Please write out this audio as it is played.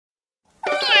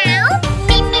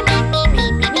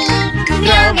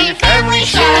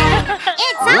It's on!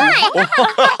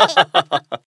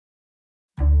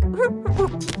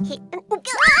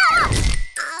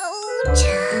 Ouch!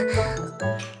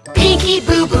 Pinky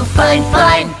Boo Boo fun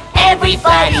fun.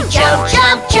 Everybody jump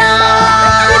jump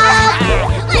jump.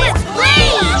 Let's play!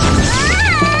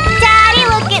 Daddy,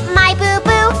 look at my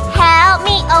boo-boo. Help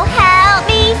me, oh help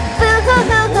me.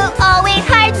 Boo-hoo-hoo-hoo, oh it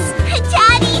hurts.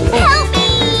 Daddy, help me!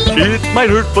 It might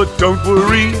hurt, but don't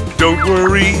worry, don't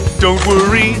worry, don't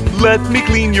worry. Let me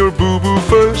clean your boo-boo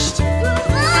first.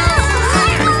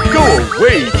 Go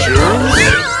away, germs.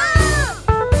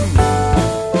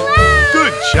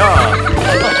 Good job.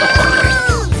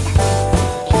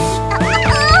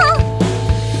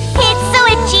 It's so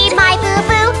itchy, my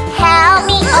boo-boo. Help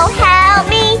me, oh help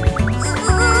me.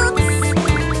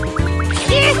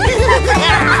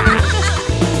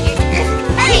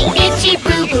 Itchy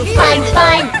Boo Boo fun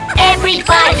fun.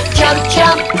 Everybody jump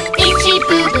jump. Itchy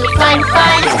Boo Boo fun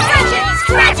fun.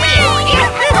 Scratch it!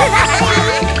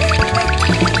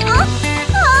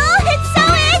 Oh, it's so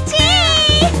itchy!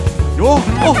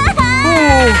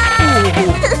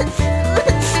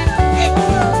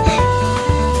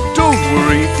 Don't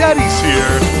worry, Daddy's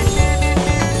here.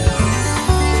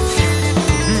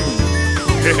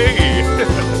 Hey!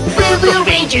 Boo Boo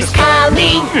Rangers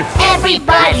coming.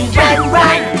 Everybody run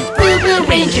run. Boo Boo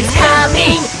Rangers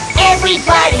coming.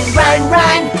 Everybody run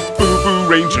run. Boo Boo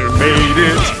Ranger made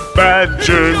it. Bad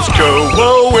germs go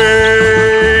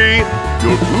away.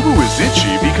 Your boo boo is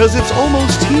itchy because it's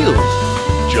almost healed.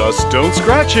 Just don't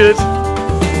scratch it.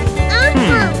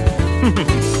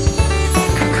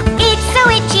 It's so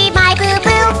itchy, my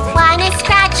boo-boo. Wanna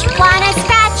scratch, wanna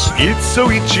scratch. It's so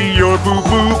itchy, your boo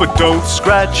boo, but don't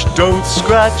scratch, don't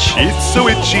scratch. It's so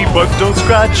itchy, but don't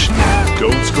scratch.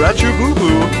 Don't scratch your boo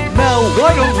boo. Now,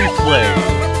 why don't we play?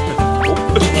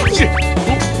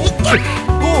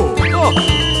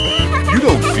 You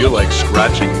don't feel like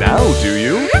scratching now, do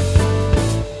you?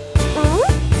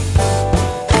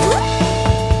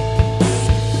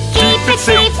 Keep it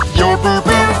safe, your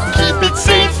boo-boo. Keep it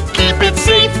safe, keep it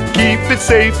safe. Keep it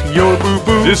safe, your boo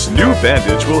boo. This new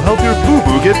bandage will help your boo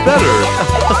boo get better.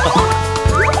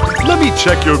 Let me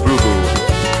check your boo boo.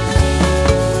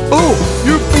 Oh,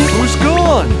 your boo boo's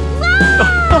gone.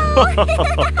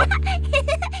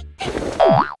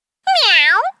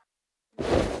 Meow.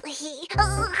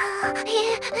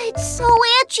 It's so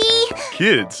itchy.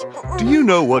 Kids, do you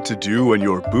know what to do when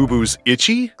your boo boo's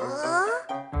itchy?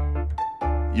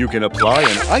 You can apply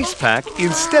an ice pack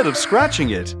instead of scratching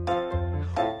it.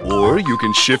 Or you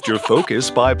can shift your focus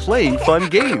by playing fun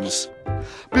games.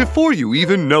 Before you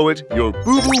even know it, your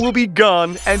boo-boo will be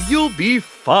gone and you'll be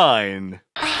fine.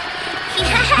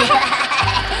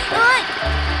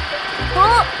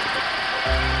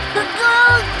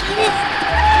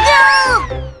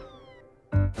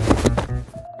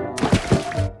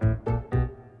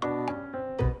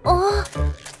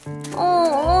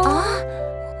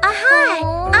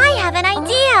 I have an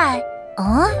idea.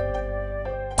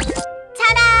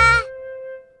 Ta-da!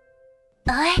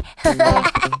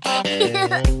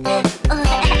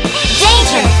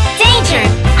 Danger! Danger!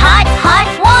 Hot, hot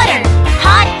water!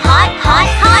 Hot, hot, hot,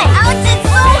 hot! Ouch, it's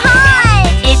so hot!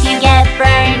 If you get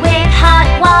burned with hot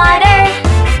water,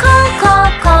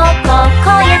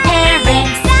 call your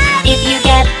parents. If you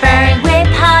get burned with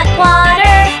hot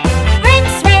water,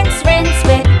 rinse, rinse, rinse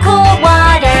with cool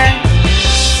water.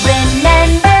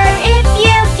 Remember, if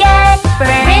you get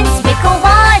burned, rinse with cool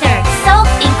water, soak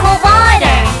in cool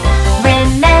water.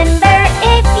 Remember,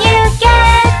 if you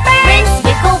get burned, rinse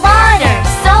with cool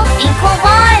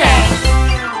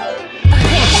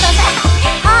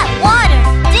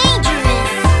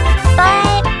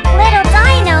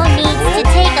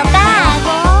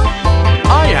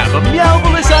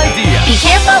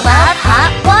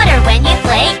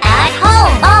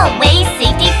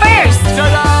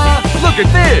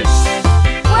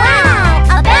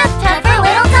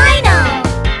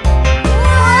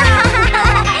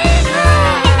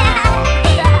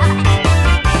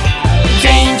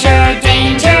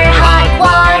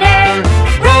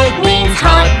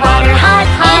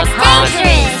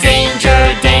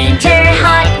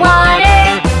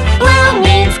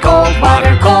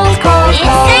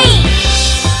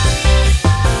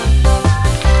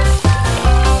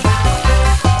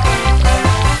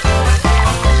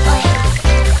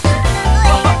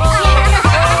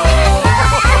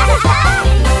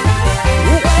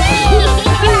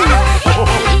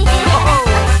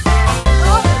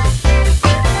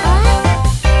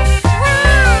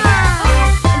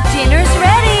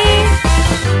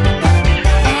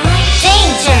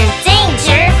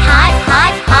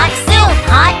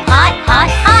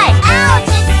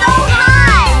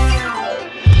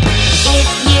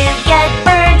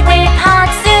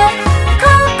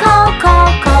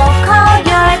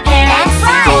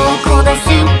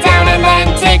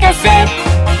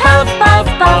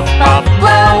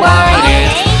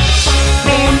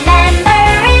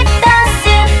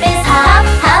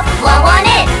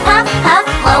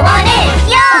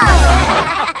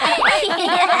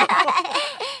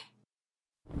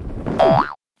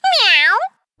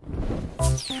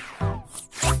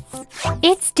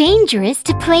It's dangerous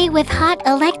to play with hot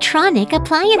electronic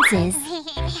appliances.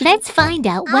 Let's find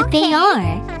out what they are.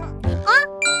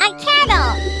 A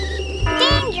kettle.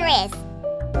 Dangerous.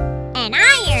 An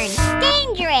iron.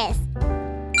 Dangerous.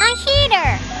 A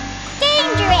heater.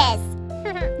 Dangerous.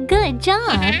 Good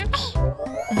job.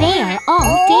 They are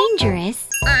all dangerous.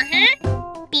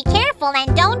 Be careful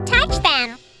and don't touch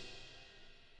them.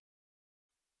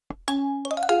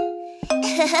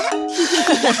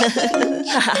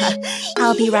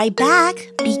 I'll be right back.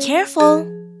 Be careful.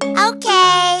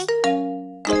 Okay.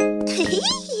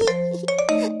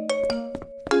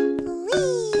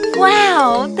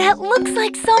 Wow, that looks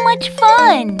like so much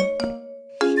fun!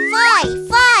 Fly,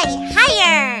 fly,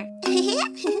 higher.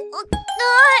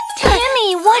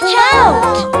 Timmy, watch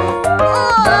out!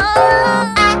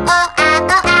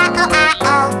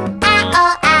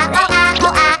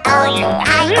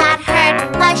 I got hurt.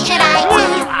 What should I do?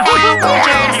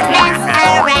 Germs mess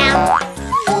around.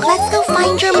 Let's go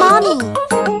find your mommy.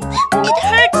 It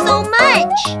hurts so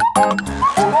much.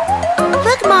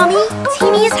 Look, Mommy.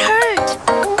 Timmy is hurt.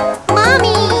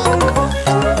 Mommy,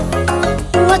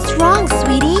 What's wrong,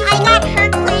 sweetie? I got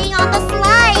hurt playing on the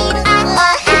slide.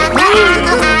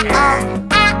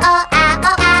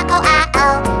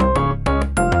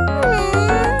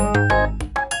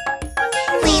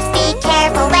 Please be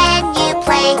careful when you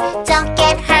play. Don't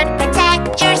get hurt,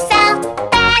 protect yourself.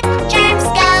 Bad germs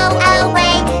go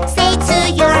away. Say to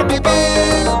your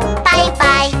boo-boo,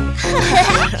 bye-bye.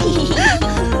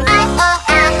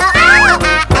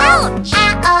 Ouch! I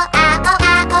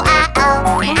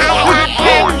got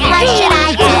hurt. What should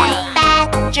I do? Bad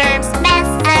germs mess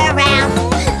around.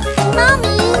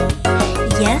 Mommy,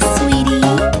 Yes, sweetie.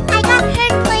 I got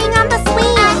hurt playing on the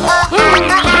swing.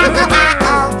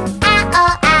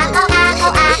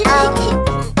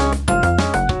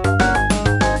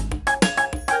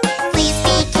 Please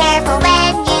be careful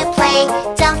when you play.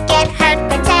 Don't get hurt,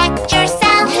 protect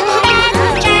yourself. Bad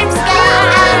germs go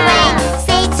away.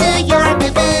 Say to your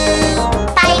boo-boo,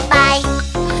 bye-bye.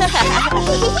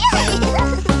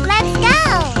 Let's go.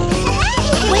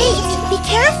 Wait, be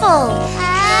careful.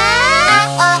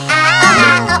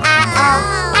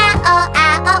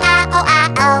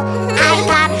 I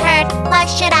got hurt. What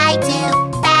should I do?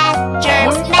 Bad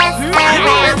germs mess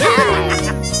around.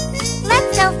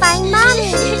 Let's go find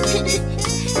Mommy.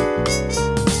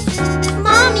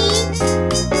 Mommy,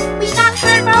 we got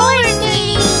hurt roller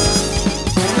skating.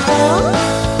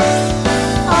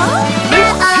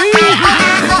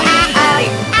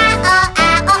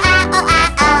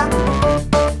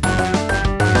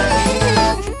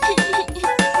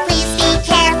 Please be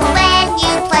careful when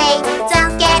you play.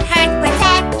 Don't get hurt,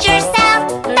 protect yourself.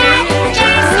 Bad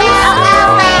germs go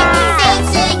away. Say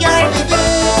to your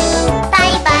boo-boo,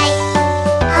 bye-bye.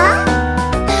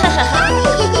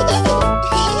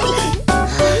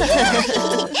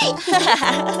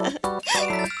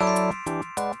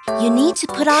 You need to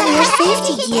put on your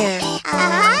safety gear.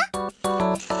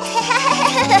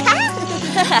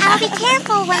 I'll be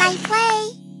careful when I play.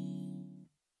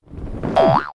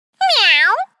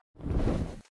 Meow.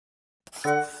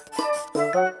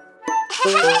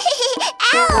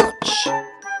 Ouch!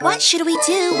 What should we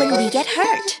do when we get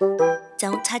hurt?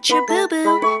 Don't touch your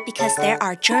boo-boo because there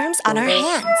are germs on our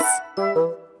hands.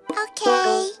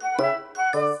 Okay.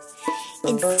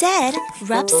 Instead,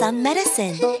 rub some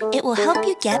medicine. It will help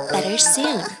you get better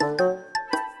soon.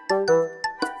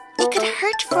 It could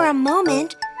hurt for a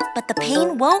moment, but the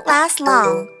pain won't last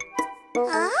long.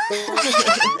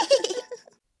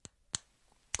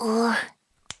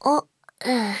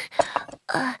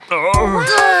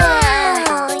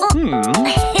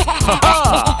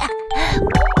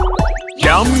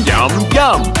 Yum, yum,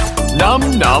 yum. Num,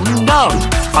 num, num.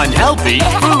 Unhealthy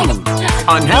food.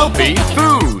 Unhealthy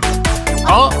food.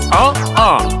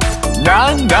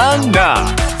 Na, na, na.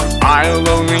 I'll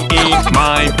only eat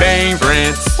my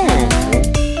favorites.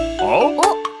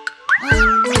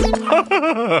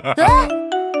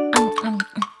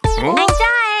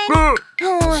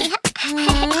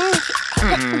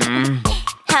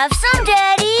 Have some,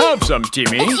 Daddy! Have some,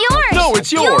 Timmy. It's yours! No,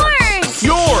 it's yours!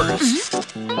 Yours!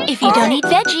 If you don't eat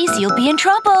veggies, you'll be in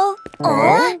trouble.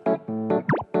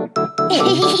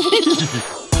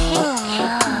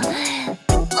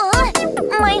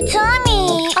 My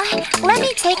tummy! Let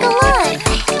me take a look.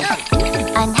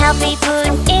 Unhealthy food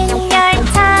in your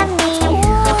tummy.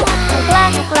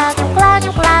 Glug, glug, glug,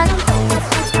 glug.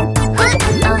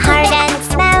 A hard and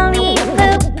smelly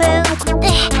poo-poo.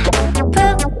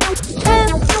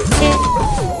 Poo-poo-toot.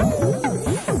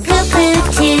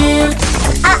 Poo-poo-toot.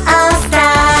 Uh-oh,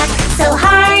 stuck. So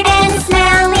hard and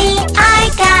smelly, I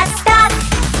got stuck.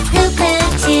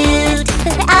 Poo-poo-toot.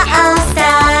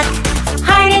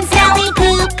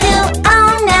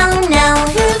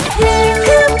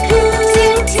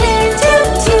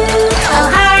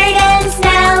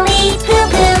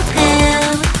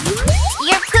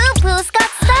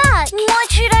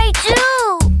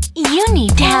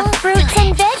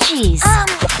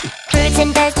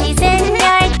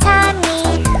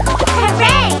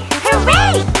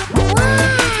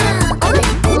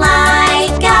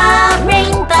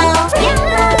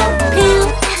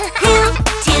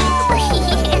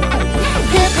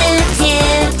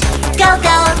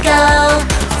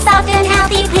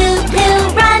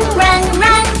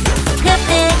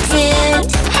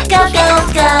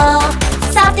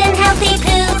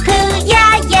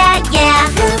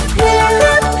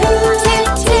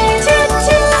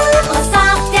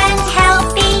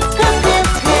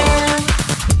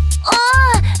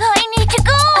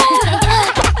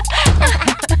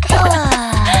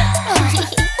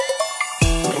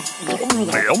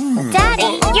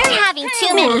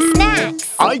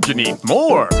 can eat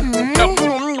more.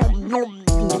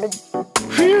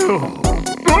 Phew.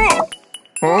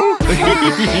 Huh?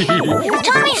 Your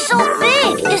tummy's so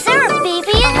big! Is there a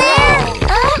baby in there?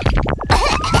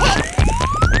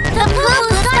 The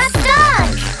poo-poo got stuck!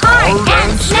 Hard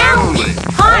and smelly!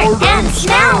 Hard and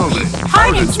smelly!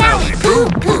 Hard and smelly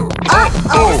poo-poo!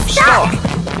 Uh-oh, stuck!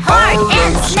 Hard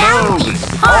and smelly!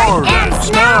 Hard and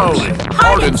smelly!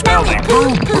 Hard and smelly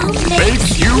poo-poo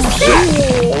makes you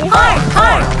sick!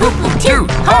 Hard poo-poo toot!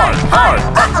 Hard,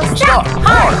 uh-oh, stuck!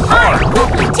 Hard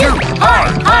poo-poo toot!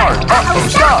 Hard, uh-oh,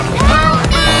 stuck! Help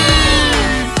me!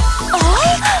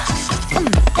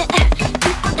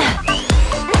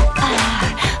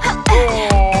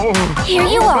 Here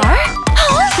you are.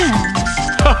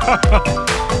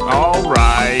 All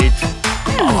right.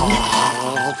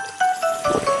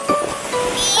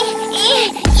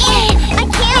 I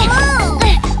can't move.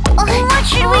 What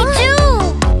should we do?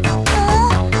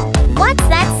 What's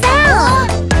that sound?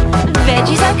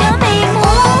 Veggies are coming.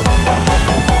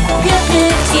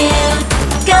 Poo-poo toot,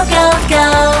 go, go, go.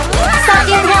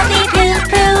 Soft and healthy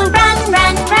poo-poo, run,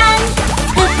 run, run.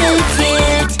 Poo-poo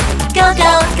toot, go,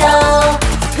 go, go.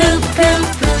 Poo-poo,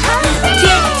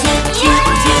 toot, toot, toot,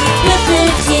 toot. Poo-poo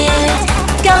toot,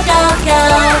 go, go, go.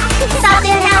 Soft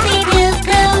and healthy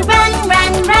poo-poo, run,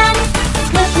 run, run.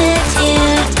 Poo-poo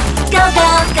toot, go, go,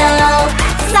 go.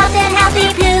 Soft and healthy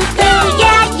poo-poo,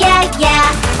 yeah, yeah, yeah.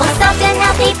 Oh, soft and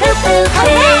healthy poo-poo,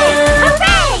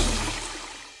 Hooray!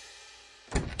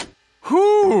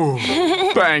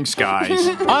 Whew. Thanks, guys.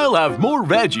 I'll have more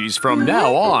veggies from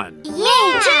now on.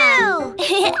 Me too!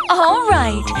 All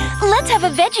right, let's have a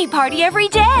veggie party every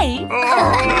day.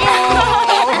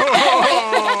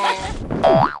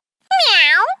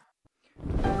 Meow!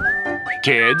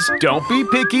 Kids, don't be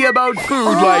picky about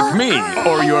food like me,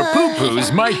 or your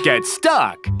poo-poos might get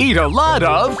stuck. Eat a lot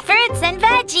of Fruits and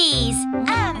veggies!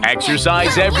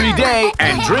 exercise every day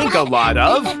and drink a lot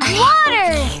of.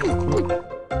 Water!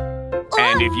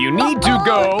 And if you need to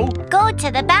go, Go to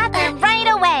the bathroom right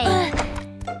away!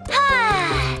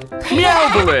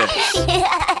 Meowvelous.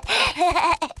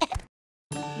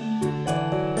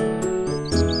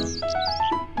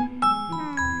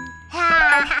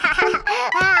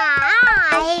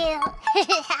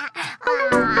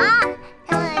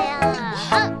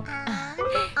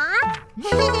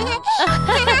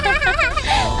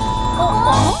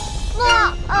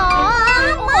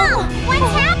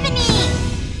 What's happening?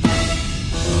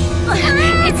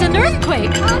 It's an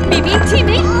earthquake. Maybe a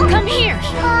teammate, come here.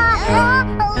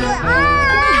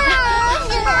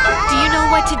 Do you know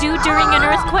what to do during an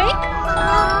earthquake?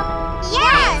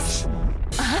 Yes!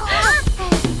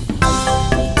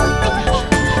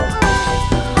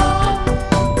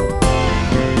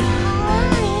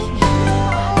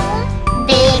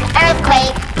 Big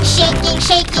earthquake, shaking,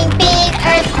 shaking, big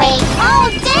earthquake. Oh,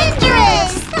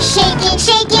 dangerous! Shaking,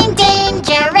 shaking,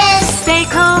 dangerous. Stay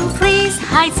calm, please.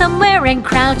 Hide somewhere and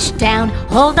crouch down.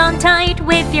 Hold on tight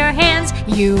with your hands.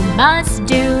 You must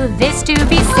do this to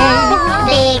be safe.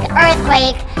 Big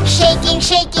earthquake, shaking,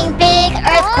 shaking, big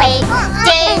earthquake.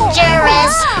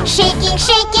 Dangerous, shaking,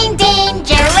 shaking,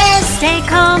 dangerous. Stay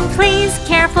calm, please.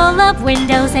 Careful of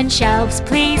windows and shelves.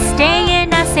 Please stay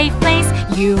in a safe place.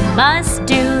 You must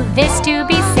do this to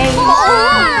be safe.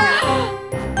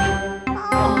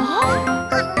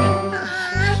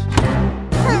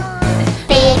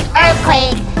 Big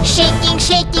earthquake, shaking,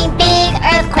 shaking, big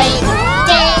earthquake.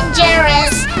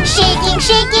 Dangerous, shaking,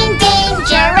 shaking,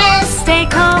 dangerous. Stay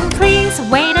calm, please.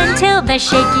 Wait until the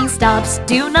shaking stops.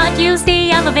 Do not use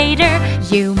the elevator.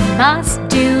 You must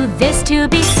do this to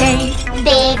be safe.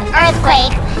 Big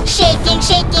earthquake, shaking,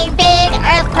 shaking, big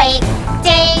earthquake.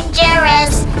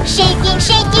 Dangerous, shaking,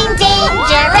 shaking,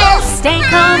 dangerous. Stay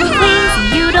calm,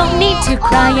 please. You don't need to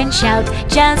cry and shout.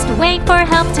 Just wait for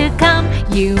help to come.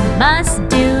 You must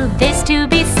do this to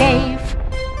be safe.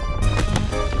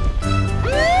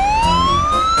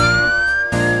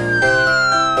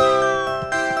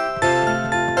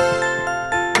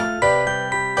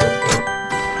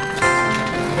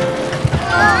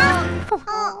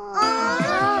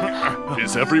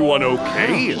 Is everyone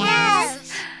okay?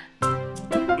 Yes!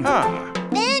 Ah,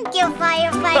 Thank you,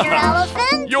 firefighter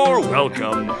elephant. you're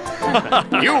welcome.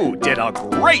 You did a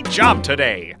great job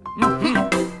today.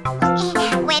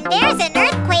 When there's an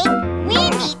earthquake, we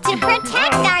need to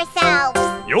protect ourselves.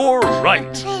 You're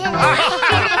right.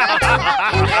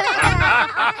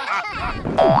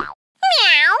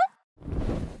 Meow.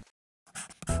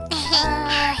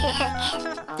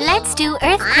 Let's do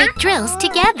earthquake drills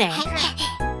together.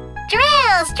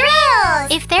 Drills, drills.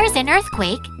 If there's an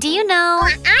earthquake, do you know?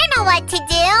 I know what to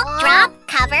do. Drop,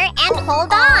 cover, and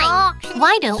hold on.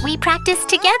 Why don't we practice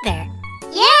together?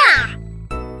 Yeah.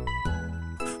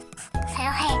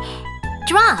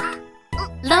 Drop.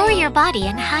 Lower your body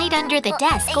and hide under the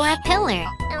desk or a pillar.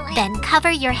 Then cover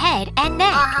your head and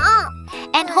neck.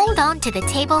 And hold on to the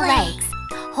table legs.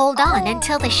 Hold on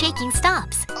until the shaking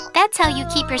stops. That's how you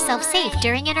keep yourself safe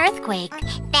during an earthquake.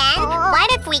 Then, what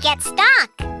if we get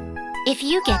stuck? If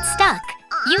you get stuck,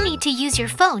 you need to use your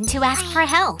phone to ask for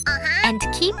help. And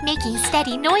keep making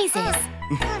steady noises.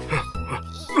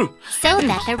 So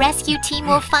that the rescue team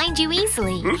will find you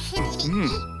easily.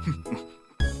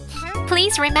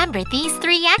 Please remember these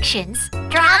 3 actions.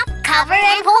 Drop, cover,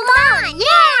 and hold on.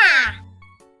 Yeah!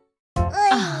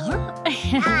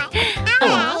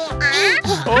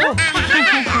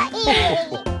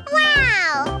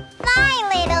 Wow! Bye,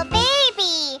 little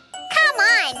baby. Come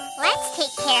on, let's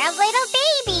take care of little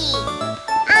baby.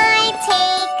 I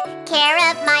take care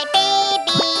of my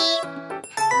baby.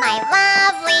 My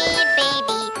lovely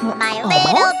baby. My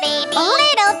little baby.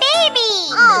 Little baby!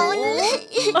 Oh,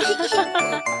 it's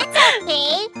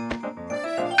okay.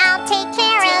 I'll take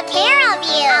care of you.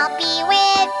 I'll be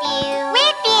with you.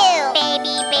 With you.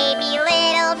 Baby, baby,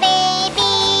 little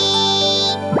baby.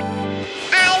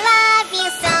 I love you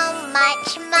so much,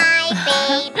 my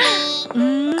baby.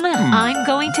 I'm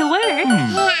going to work.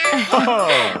 Bye.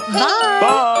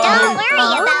 Bye. Don't worry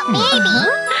about baby.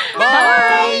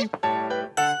 Bye.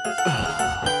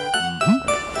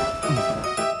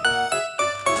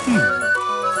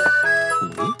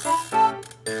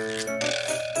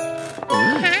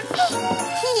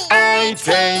 I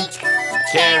take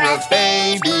care of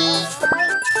baby.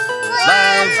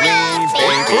 Lovely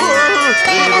baby.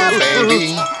 Little baby.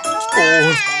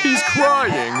 Oh, he's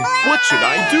crying. What should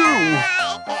I do?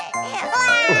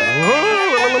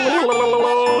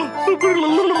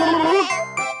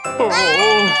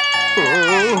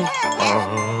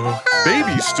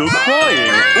 Baby's still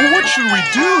crying. What should we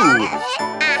do?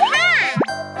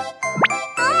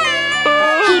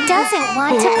 He doesn't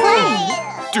want to play.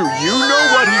 Do you know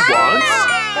what he wants?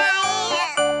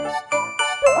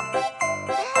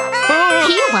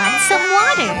 He wants some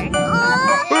water.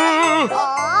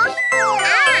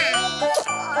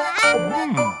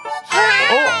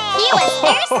 He was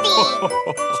thirsty.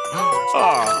 I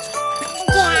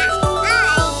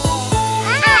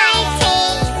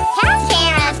take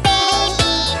care of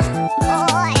baby.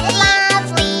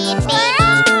 Lovely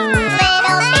baby.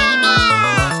 Little baby.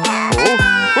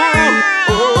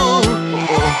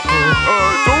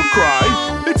 Don't cry.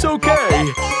 It's okay.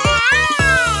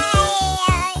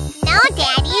 No,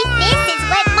 Daddy, this is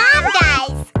what Mom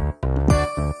does.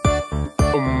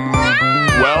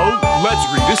 Well, let's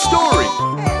read a story.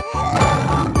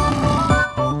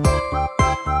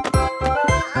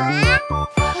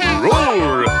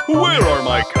 Roar! Where are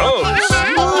my cubs?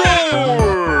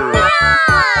 Roar!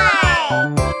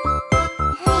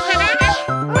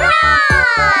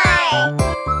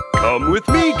 Come with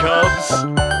me, cubs.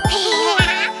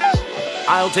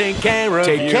 I'll take care of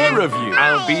you.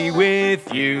 I'll be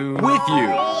with you.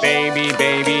 Baby,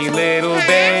 baby, little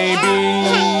baby.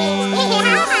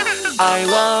 I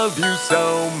love you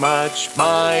so much,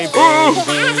 my baby.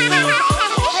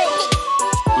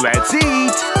 Let's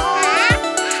eat.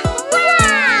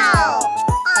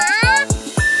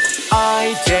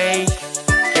 I take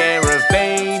care of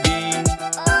baby.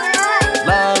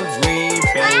 Lovely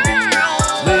baby.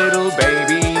 Little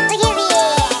baby.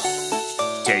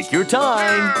 Take your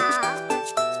time.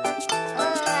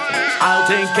 I'll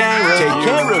take care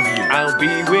of you. I'll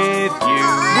be with you.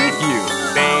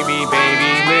 Baby,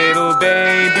 baby, little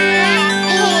baby.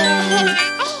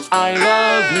 I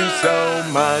love you so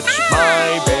much,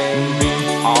 my baby.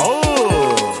 Oh.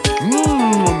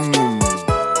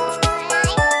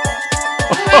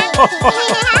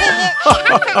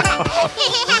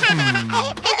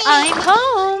 I'm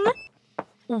home.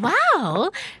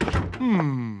 Wow.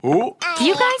 Oh.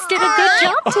 You guys did a good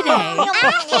job today.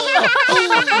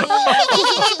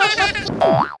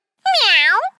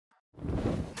 Meow.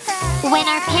 When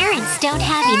our parents don't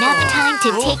have enough time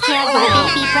to take care of our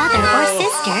baby brother or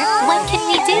sister, what can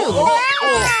we do?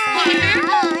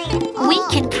 We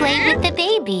can play with the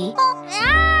baby.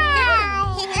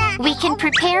 We can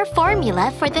prepare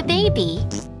formula for the baby.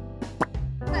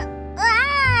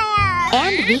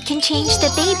 And we can change the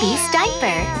baby's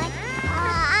diaper.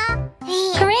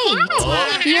 Great!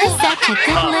 You're such a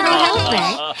good little helper.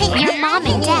 Your mom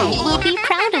and dad will be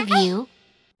proud of you.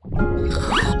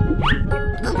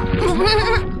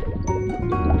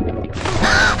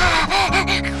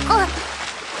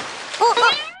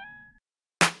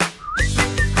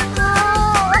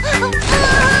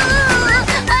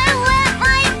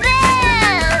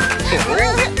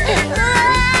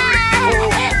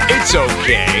 It's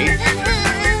okay.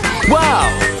 Wow,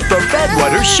 the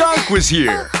bedwetter shark was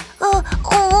here.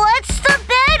 What's the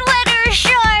bedwetter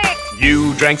shark?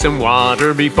 You drank some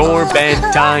water before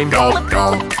bedtime. Gulp,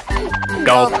 gulp.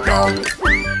 Gulp, gulp.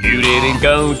 You didn't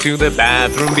go to the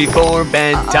bathroom before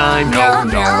bedtime. No,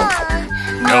 no.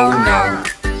 No, no.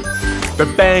 The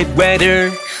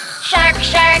bedwetter Shark,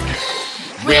 shark.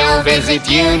 will visit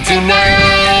you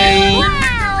tonight.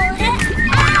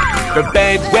 The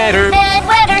bedwetter,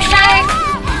 Bedwetter shark.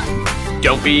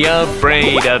 don't be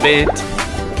afraid of it.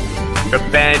 The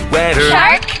bedwetter,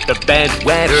 Shark? the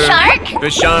bedwetter, Shark? the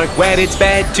shark wet its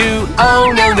bed too.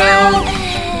 Oh no no!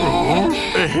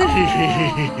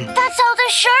 That's how the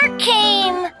shark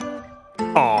came.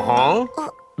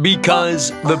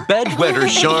 Because the bedwetter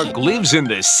shark lives in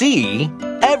the sea,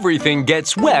 everything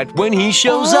gets wet when he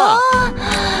shows up.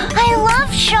 I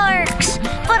love sharks,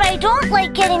 but I don't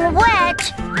like getting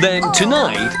wet. Then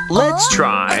tonight, let's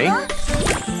try.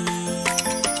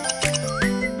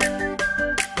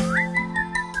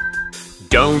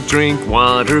 Don't drink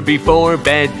water before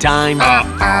bedtime.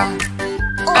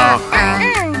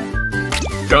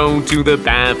 Go to the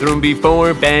bathroom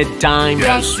before bedtime.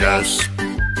 Yes, yes.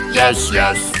 Yes,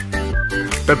 yes.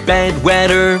 The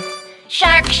bedwetter,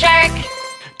 Shark, shark.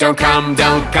 don't come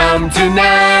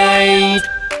tonight.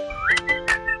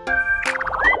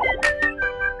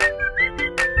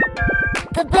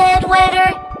 The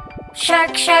bedwetter,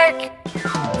 shark, shark,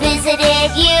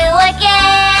 visited you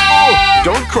again.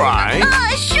 Don't cry.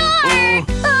 Shark!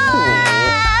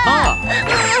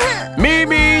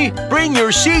 Mimi, bring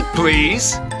your sheet,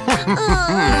 please.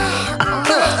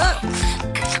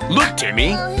 Look,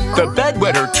 Timmy, the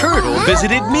bedwetter turtle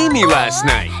visited Mimi last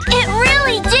night. It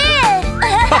really did!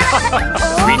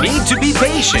 We need to be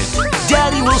patient.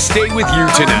 Daddy will stay with you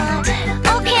tonight.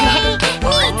 Okay,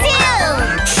 me too!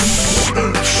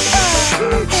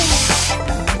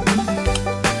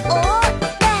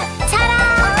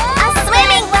 Ta-da! A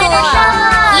swimming pool!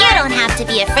 You don't have to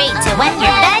be afraid to wet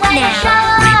your bed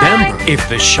now. Remember, if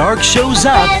the shark shows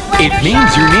up, it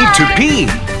means you need to pee.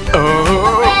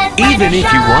 Even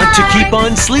if you want to keep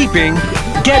on sleeping,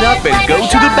 get up and go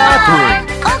to the bathroom.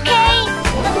 Okay!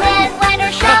 The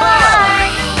bedwetter shark!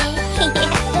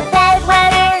 The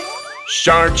bedwetter!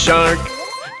 Shark, shark,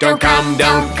 don't come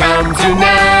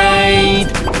tonight.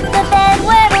 The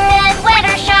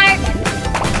bedwetter shark!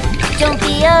 Don't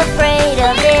be afraid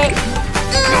of it!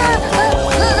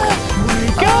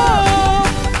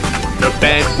 The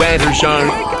bedwetter shark,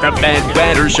 the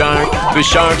bedwetter shark. The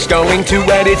shark's going to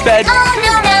wet its bed. Oh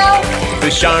no no!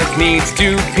 The shark needs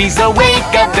to pee, so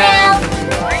wake up now.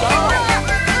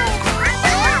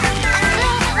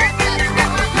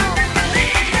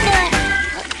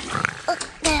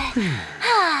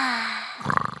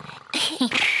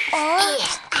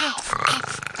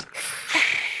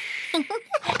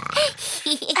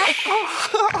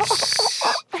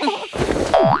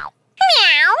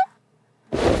 Meow!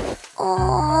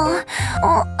 Oh,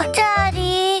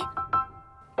 Daddy!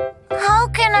 How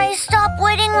can I stop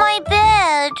wetting my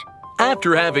bed?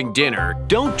 After having dinner,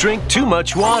 don't drink too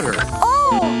much water.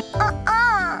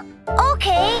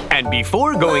 Okay. And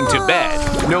before going to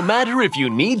bed, no matter if you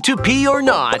need to pee or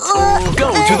not,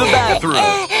 go to the bathroom.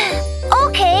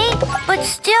 Okay, but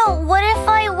still, what if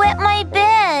I wet my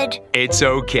bed? It's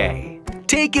okay.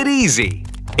 Take it easy.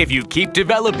 If you keep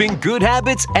developing good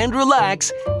habits and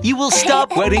relax, you will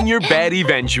stop wetting your bed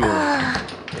eventually.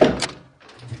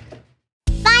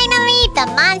 Finally, the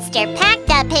monster packed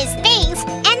up his things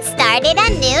and started a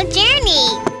new journey.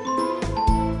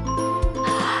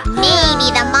 Maybe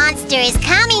the monster is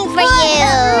coming for you.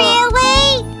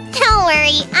 Really? Don't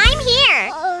worry, I'm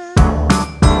here.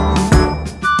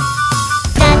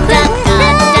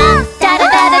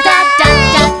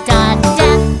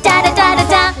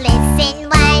 Listen,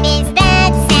 what is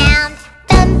that sound?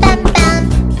 Bum bum bum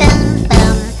bum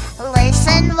bum.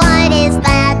 Listen, what is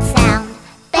that sound?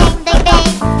 Bang bang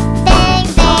bang bang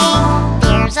bang.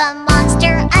 There's a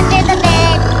monster under the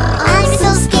bed. I'm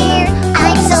so scared.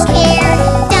 I'm so scared.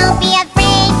 Don't be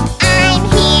afraid. I'm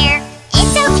here.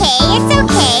 It's okay. It's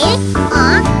okay.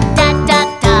 Da da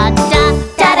da da da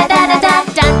da da da da da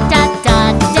da da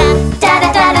da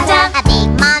da da da. A big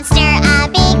monster. A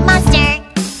big monster.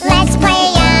 Let's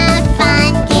play a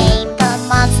fun game. The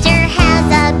monster has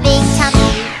a big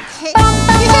tummy.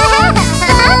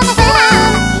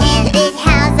 And it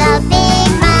has a big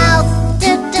mouth.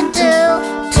 Do do do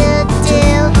do do.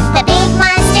 The big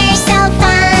monster's so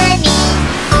funny.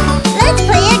 Let's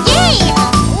play a game.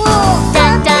 Da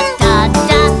da da da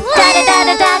da da da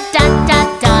da da da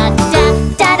da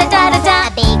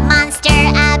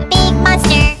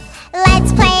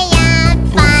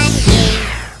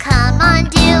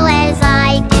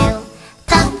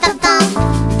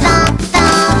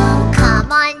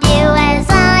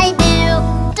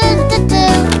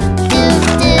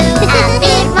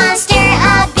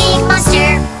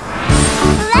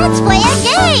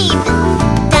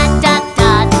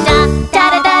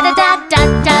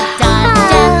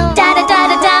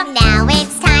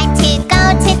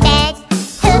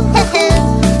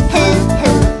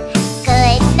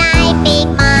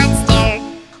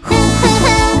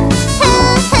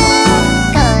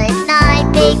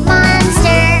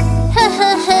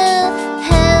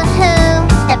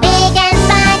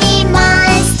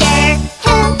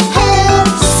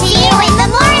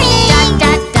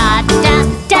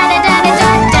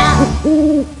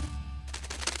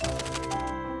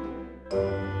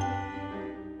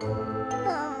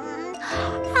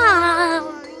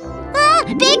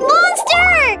big monster!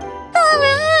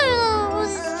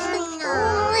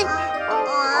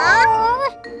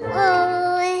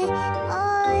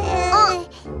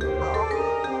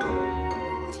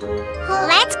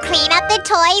 Let's clean up the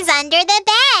toys under the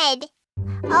bed.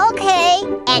 Okay,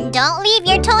 and don't leave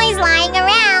your toys lying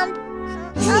around.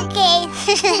 Okay.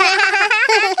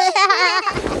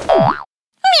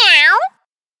 Meow.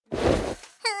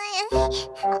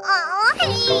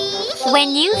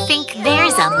 When you think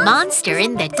there's a monster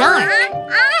in the dark,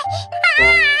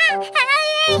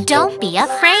 don't be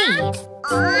afraid.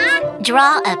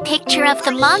 Draw a picture of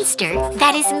the monster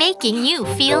that is making you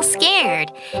feel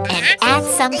scared and add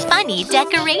some funny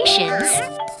decorations.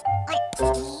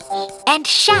 And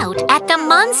shout at the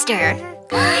monster.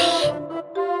 Go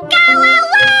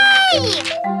away!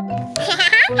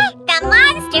 The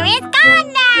monster is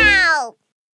gone now!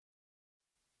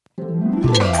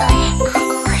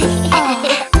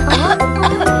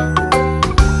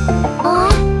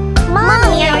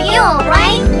 Mommy, are you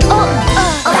alright?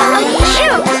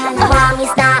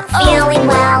 Mommy's not feeling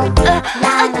well.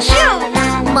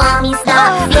 Mommy's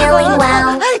not feeling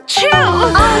well.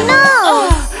 Oh no!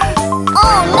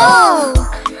 Oh no!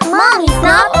 Mommy's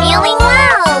not feeling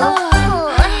well.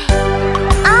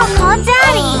 I'll call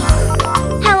Daddy.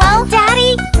 Hello,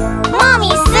 Daddy?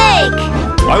 Mommy's sick.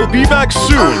 I'll be back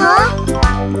soon.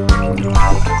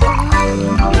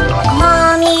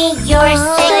 Mommy, you're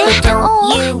sick, but don't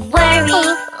you worry.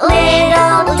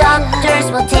 Little doctors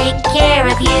will take care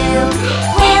of you.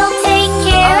 We'll take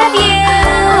care of you.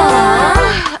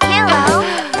 Hello.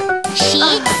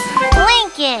 Sheets,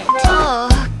 blanket,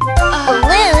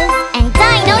 balloons, and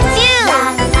dino too.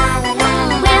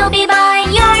 We'll be by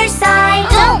your side.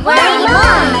 Don't worry,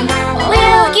 Mom.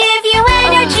 We'll give you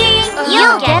energy.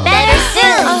 You'll get better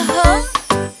soon.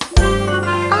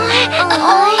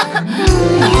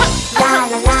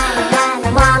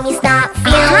 Mommy's not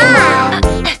feeling well.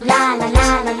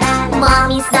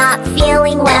 Mommy's not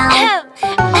feeling well.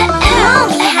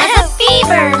 Mommy has a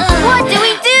fever. What do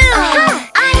we do?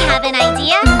 I have an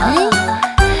idea.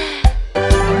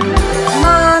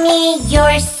 Mommy,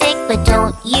 you're sick, but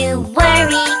don't you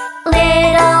worry.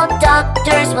 Little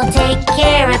doctors will take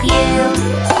care of you.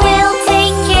 We'll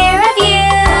take care of you.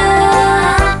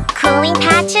 Cooling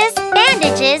patches,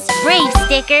 bandages, brave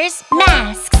stickers,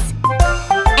 masks,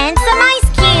 and some ice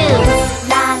cubes.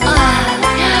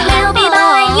 We'll be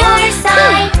by your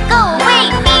side. Go away,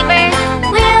 fever.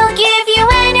 We'll give you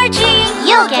energy.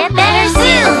 You'll get better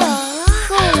soon.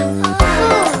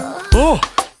 Oh.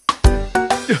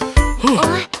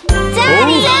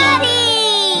 Daddy! Daddy!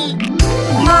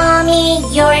 Mommy,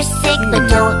 you're sick, but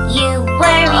don't you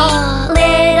worry.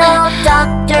 Little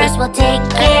doctors will take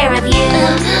care of you.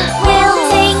 We'll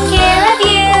take care of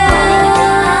you.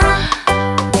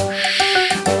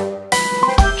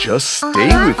 Just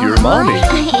stay with your mommy.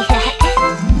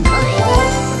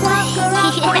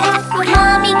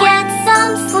 Mommy, get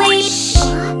some sleep.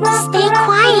 Stay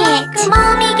quiet.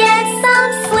 Mommy, get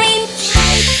some sleep.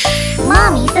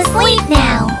 Mommy's asleep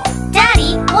now.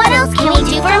 Daddy, what else can we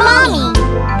do for Mommy?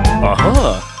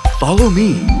 Follow me.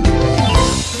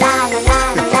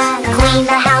 Clean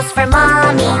the house for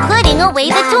Mommy. Putting away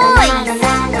the toys.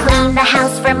 Clean the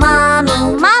house for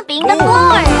Mommy. Mopping the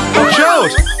floor. Watch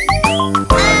out!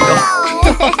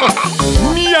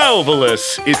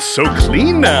 Meowvelous! It's so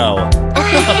clean now.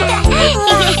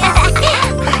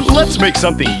 Let's make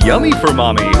something yummy for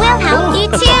mommy. We'll help you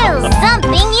too.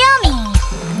 Something yummy.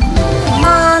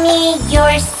 Mommy,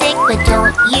 you're sick, but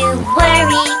don't you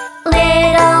worry.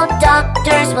 Little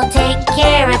doctors will take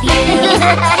care of you.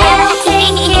 We'll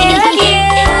take care of you.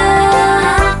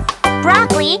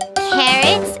 Broccoli,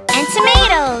 carrots, and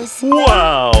tomatoes.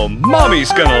 Wow!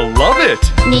 Mommy's gonna love it!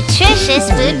 Nutritious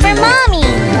food for Mommy.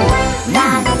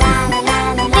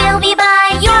 We'll be by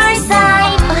your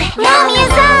side. Mommy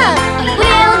is up.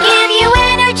 We'll give you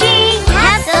energy.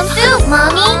 Have some soup,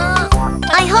 Mommy.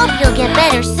 I hope you'll get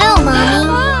better soon, Mommy.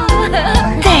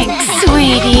 Thanks,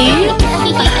 sweetie.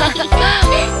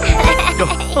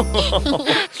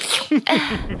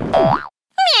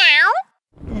 Meow.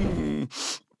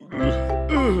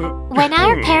 When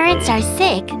our parents are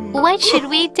sick, what should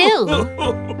we do?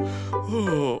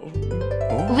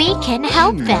 We can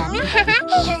help them.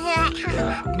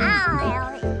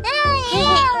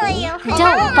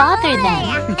 Don't bother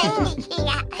them.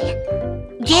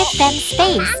 Give them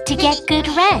space to get good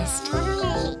rest.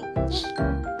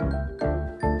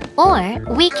 Or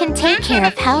we can take care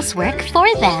of housework for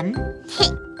them.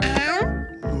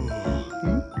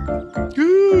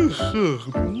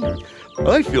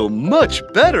 I feel much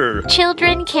better.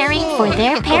 Children caring for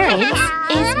their parents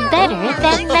is better better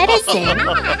than medicine.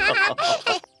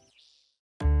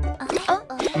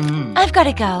 I've got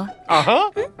to go.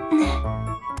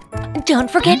 Don't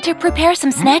forget to prepare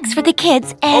some snacks for the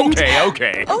kids and...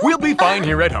 Okay. We'll be fine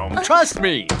here at home. Trust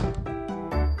me.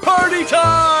 Party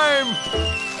time!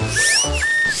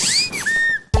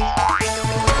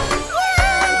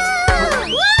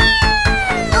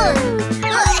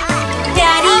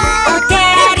 Daddy, oh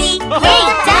Daddy! Hey,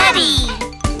 Daddy!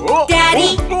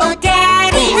 Daddy, oh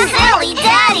Daddy! Silly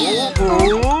Daddy!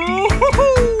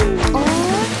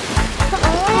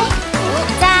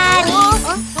 Daddy's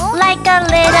like a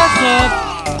little kid.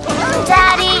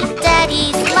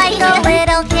 Daddy's like a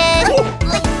little kid.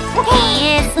 He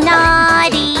is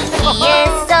naughty. He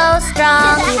is so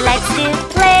strong. He likes to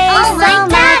play Oh, so my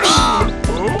much. Daddy!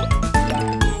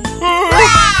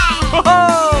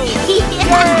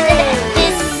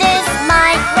 This is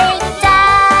my great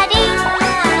daddy.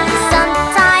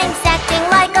 Sometimes acting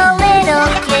like a little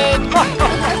kid.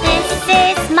 This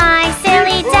is my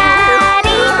silly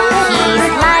daddy. He's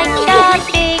like a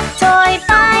big toy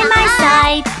by my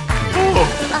side.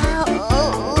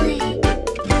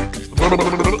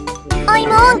 I'm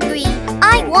hungry.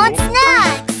 I want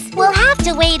snacks. We'll have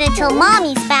to wait until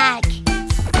Mommy's back.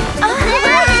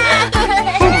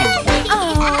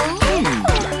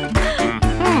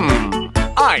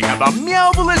 I have a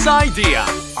meowvelous idea.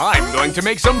 I'm going to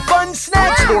make some fun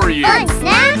snacks for you. Fun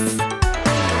snacks?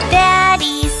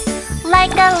 Daddy's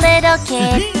like a little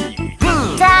kid.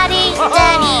 Daddy's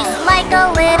like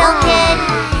a little kid.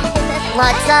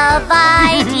 Lots of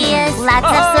ideas, lots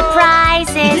of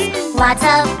surprises, lots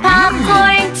of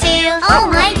popcorn too. Oh,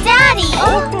 my Daddy!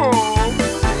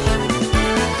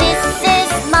 This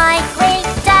is my great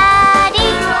daddy.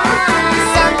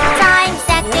 Sometimes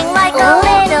acting like a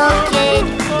little kid.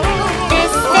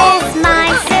 This is my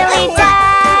silly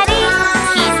daddy.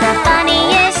 He's the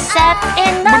funniest chef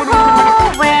in the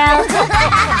whole world.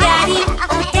 Daddy,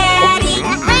 oh Daddy.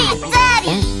 Great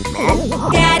Daddy!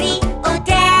 Daddy, oh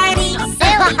Daddy.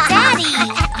 Silly Daddy!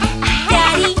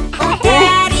 Daddy, oh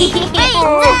Daddy.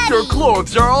 Your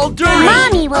clothes are all dirty.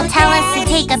 Mommy will tell us to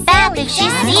take a bath if she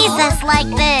sees us like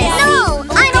this. No,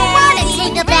 I don't want to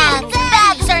take a bath.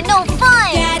 Baths are no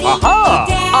fun. Aha!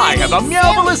 I have a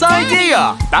meowvelous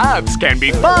idea. Baths can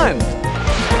be fun.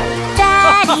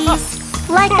 Daddy's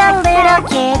like a little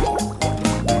kid.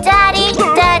 Daddy's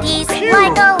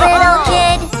like a little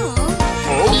kid.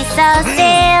 He's so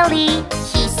silly,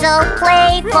 he's so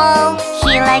playful.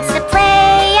 He likes to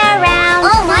play around.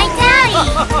 Oh, my Daddy!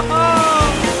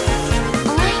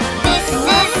 This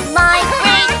is my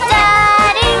great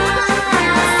daddy.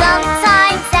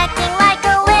 Sometimes acting like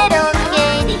a little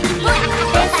kid.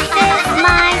 This is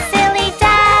my silly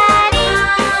daddy.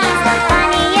 He's the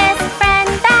funniest friend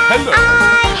that Hello.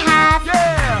 I have.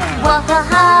 Whoa,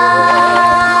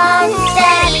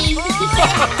 Daddy.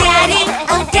 Daddy,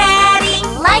 oh Daddy.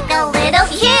 Like a little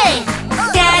kid.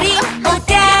 Daddy, oh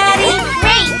Daddy.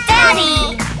 Great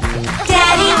Daddy!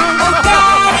 Daddy, oh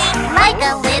Daddy. Like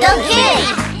a little kid.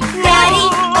 Daddy,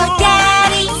 oh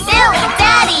Daddy. Silly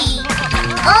Daddy!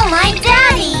 Oh, my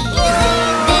Daddy!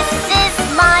 This is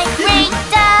my great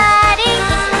daddy.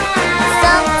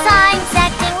 Sometimes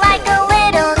acting like a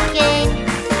little kid.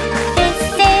 This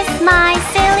is my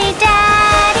silly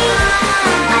daddy.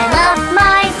 I love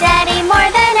my daddy more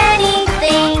than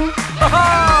anything.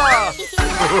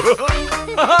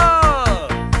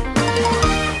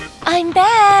 I'm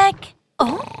back.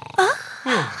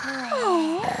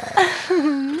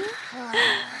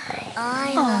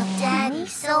 I love Daddy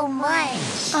so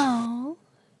much. Oh.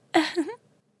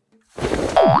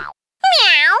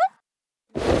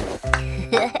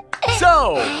 So,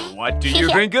 what do you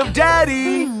think of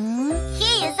Daddy?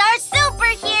 He is our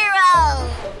superhero!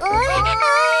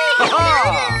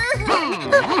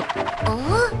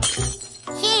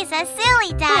 He's a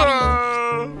silly Daddy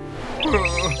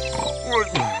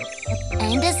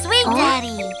and a sweet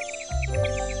Daddy.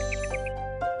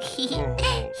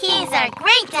 He's our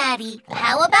great Daddy.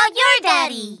 How about your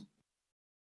Daddy?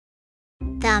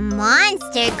 The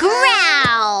monster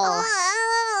growled.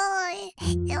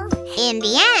 In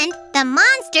the end, the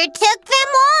monster took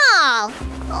them all.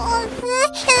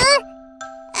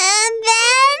 And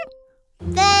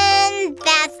then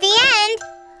that's the end.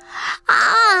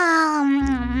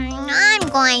 I'm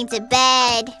going to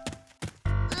bed.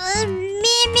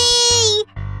 Mimi!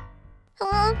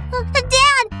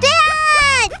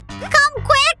 Dad! Come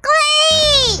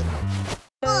quickly!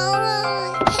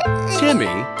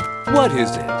 Timmy, what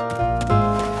is it?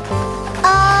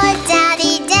 Oh,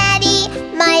 Daddy, Daddy,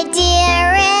 my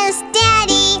dearest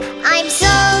Daddy, I'm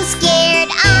so scared,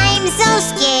 I'm so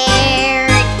scared.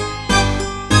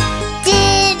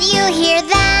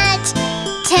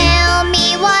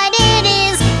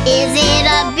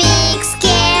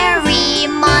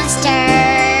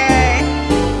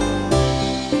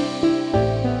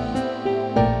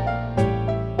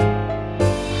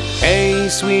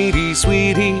 sweetie,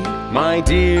 sweetie, my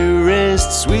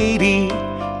dearest sweetie,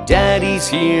 Daddy's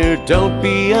here, don't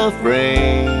be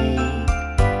afraid.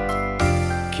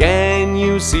 Can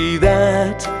you see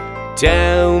that?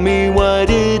 Tell me what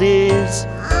it is.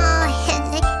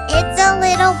 It's a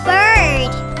little bird.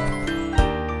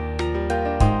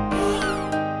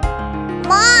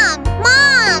 Mom!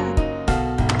 Mom!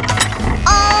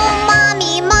 Oh,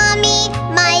 Mommy, Mommy,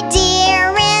 my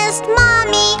dearest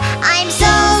Mommy, I'm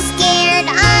so scared,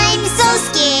 I'm so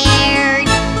scared.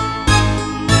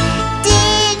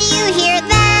 Did you hear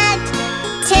that?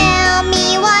 Tell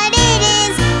me what it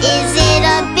is. Is it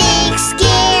a big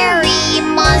scary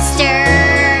monster?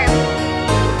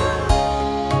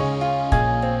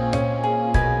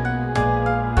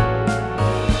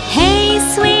 Hey,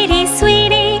 sweetie,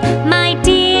 sweetie, my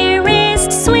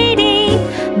dearest sweetie,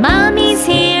 Mommy's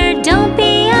here, don't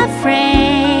be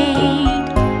afraid.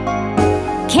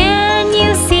 Can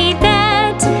you see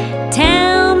that?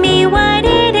 Tell me what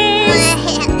it is.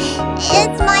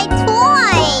 It's my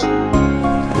toy.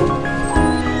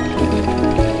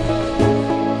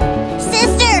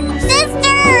 Sister!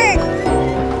 Sister!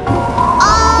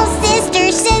 Oh,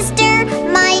 sister, sister,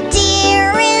 my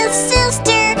dearest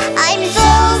sister, I'm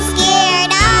so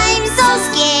scared, I'm so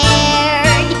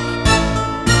scared.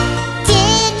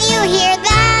 Did you hear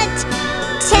that?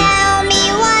 Tell me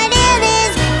what it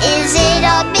is. Is it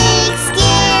a big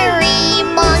scary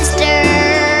monster?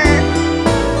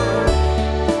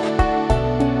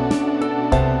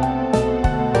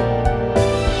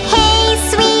 Hey,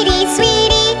 sweetie,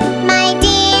 sweetie, my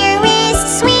dearest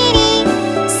sweetie,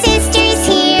 sister's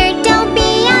here, don't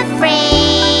be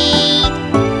afraid.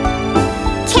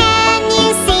 Can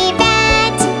you see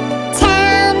that?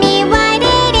 Tell me what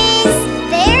it is.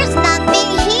 There's nothing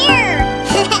here.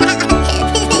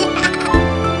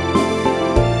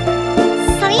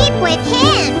 Sleep with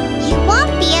him. You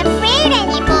won't be afraid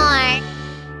anymore.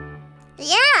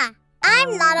 Yeah,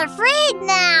 I'm not afraid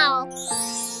now.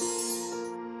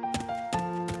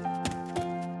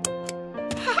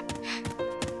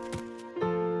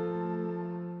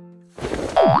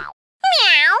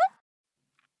 Meow.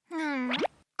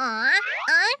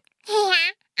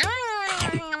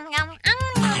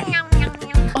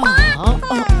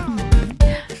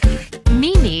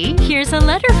 Mimi, here's a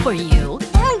letter for you.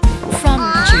 From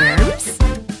Germs.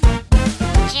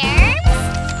 Germs?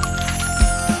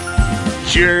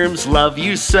 Germs love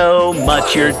you so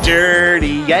much. You're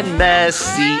dirty and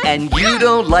messy, and you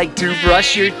don't like to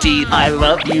brush your teeth. I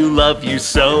love you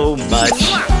so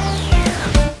much.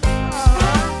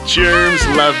 Germs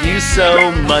love you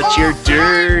so much. You're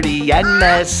dirty and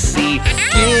messy.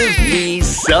 Give me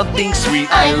something sweet.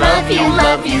 I love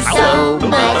you so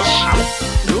much.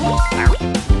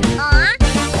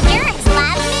 Germs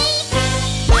love me?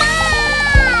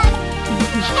 Mom!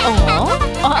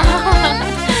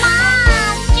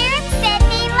 Mom, germs said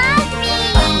they love me.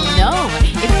 Oh no,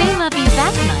 if they love you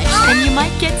that much, then you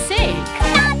might get sick.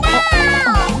 No!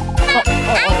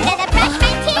 I'm gonna brush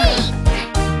my teeth.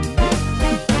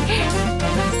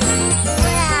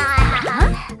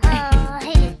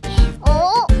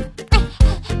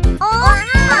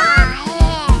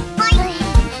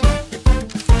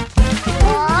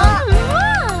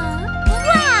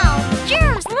 Wow!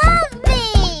 Germs love me!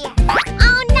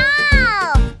 Oh no!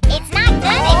 It's not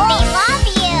good if they love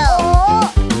you!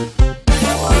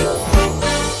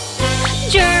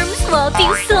 Germs love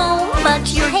you so much.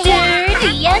 You're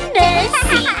dirty and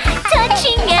messy,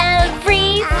 touching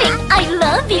everything. I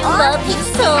love you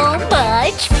so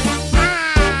much.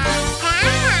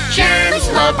 Germs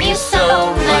love you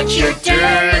so much. You're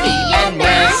dirty and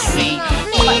messy,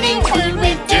 eating food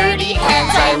with dirty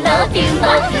hands. I love you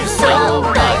so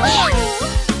much.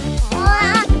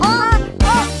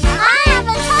 I have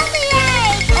a tummy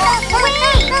ache!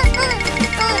 Wait!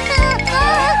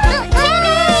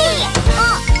 Kitty!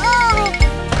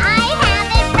 I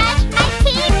haven't brushed my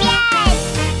teeth yet!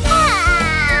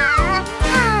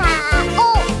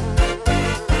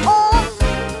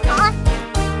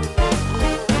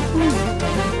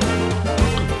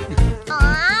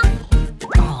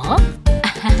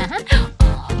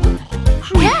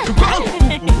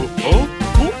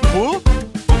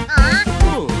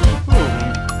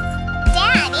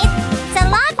 Dad, it's a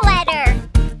love letter!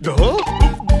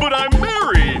 But I'm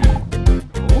married.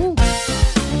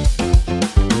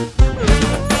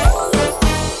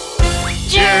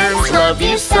 Germs love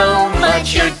you so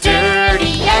much. You're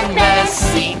dirty and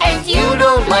messy, and you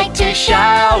don't like to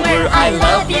shower. I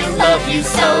love you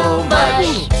so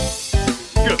much.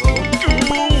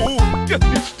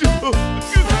 Oh,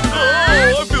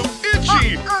 I feel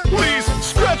itchy. Please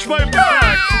scratch my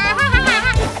back.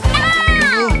 No!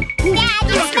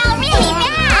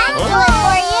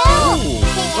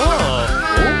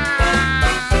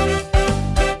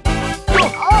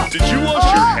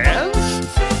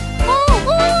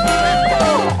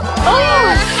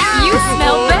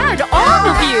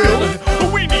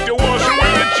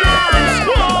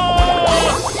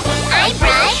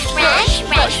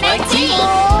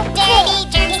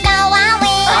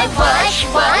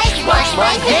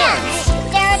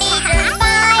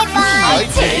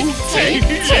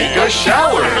 Take a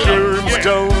shower. Germs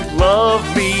don't love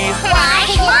me.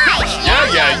 Wash, wash.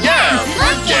 Yeah.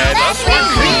 Look at us, we're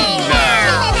clean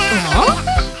now.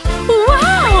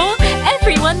 Wow!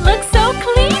 Everyone looks so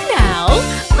clean now!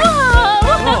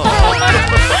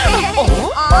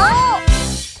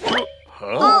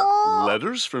 Huh?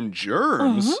 Letters from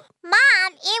germs?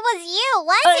 Mom, it was you,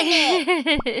 wasn't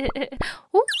it?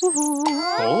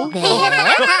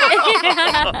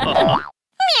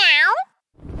 Meow.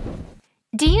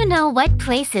 Do you know what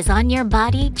places on your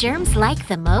body germs like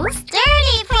the most?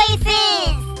 Dirty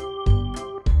places.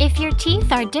 If your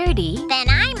teeth are dirty, Then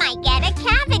I might get a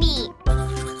cavity.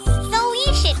 So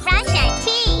we should brush our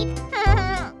teeth.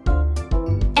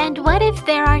 and what if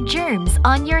there are germs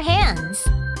on your hands?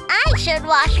 I should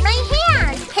wash my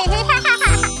hands.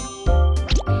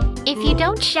 If you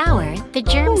don't shower, the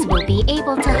germs will be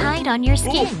able to hide on your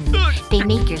skin. They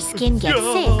make your skin get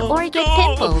sick or get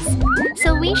pimples.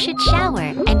 So we should shower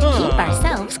and keep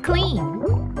ourselves clean.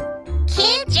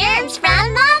 Keep germs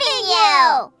from loving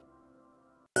you.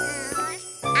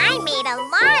 I made a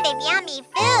lot of yummy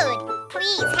food.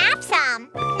 Please have some.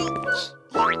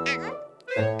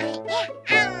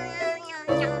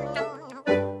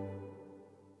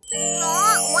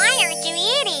 Oh, why aren't you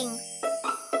eating?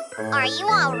 Are you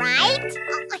all right?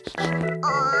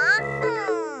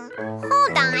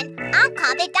 Hold on, I'll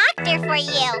call the doctor for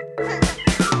you.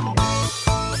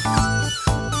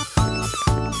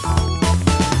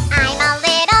 I'm a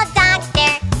little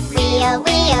doctor. Wee-oh,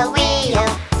 wee-oh,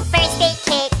 wee-oh. First aid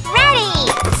kit ready.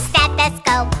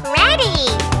 Stethoscope ready.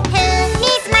 Who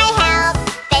needs my help?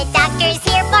 The doctor's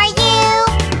here for you.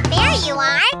 There you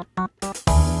are.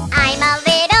 I'm a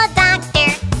little doctor.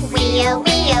 Wee-oh,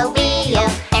 wee-oh, wee-oh.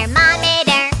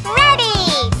 Thermometer ready.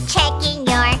 Checking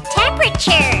your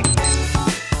temperature.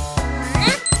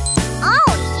 Huh? Oh,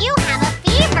 you have a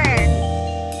fever.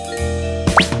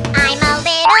 I'm a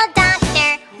little doctor.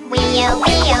 Wee-oh,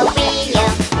 wee-oh,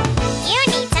 wee-oh. You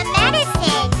need some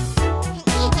medicine.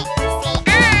 Say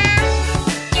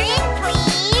drink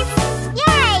please.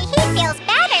 Yay, he feels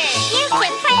better. You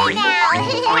can play now.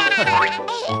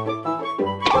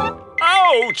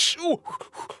 Ouch! Ooh.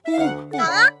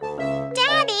 Huh?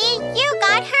 Daddy, you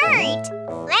got hurt.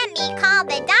 Let me call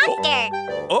the doctor.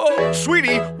 Oh,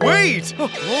 sweetie, wait! I'm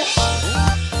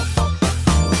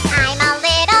a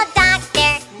little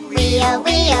doctor. Wee-oh,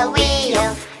 wee-oh,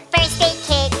 wee-oh. First aid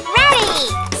kit ready.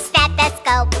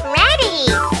 Stethoscope ready.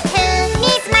 Who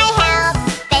needs my help?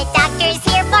 The doctor's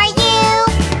here for you.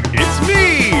 It's me!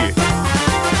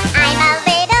 I'm a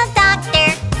little doctor.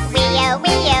 Wee-oh,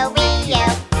 wee-oh,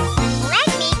 wee-oh. Let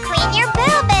me clean your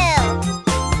boo-boo.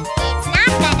 It's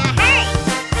not gonna hurt.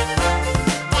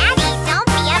 Daddy, don't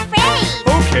be afraid.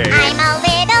 Okay. I'm a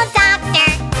little doctor.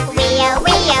 Wee-oh,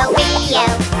 wee-oh,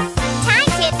 wee-oh. Time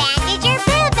to bandage your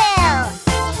boo-boo.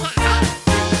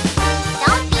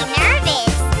 Don't be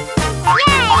nervous.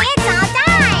 Yay, it's all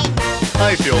done. I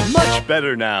feel much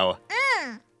better now.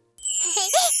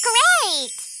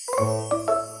 Great.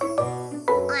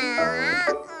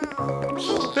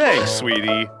 Thanks,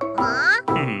 sweetie. Huh?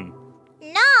 Hmm.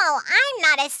 No, I'm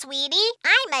not a sweetie.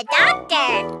 I'm a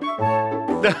doctor.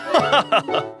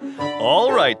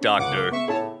 All right, doctor.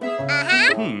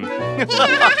 Uh-huh.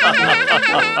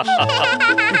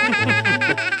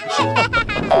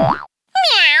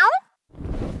 Meow.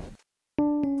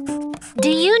 Do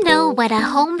you know what a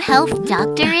home health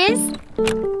doctor is?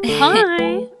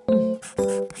 Hi!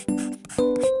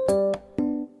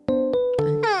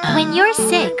 When you're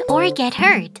sick or get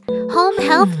hurt, home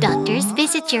health doctors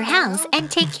visit your house and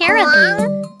take care of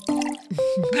you.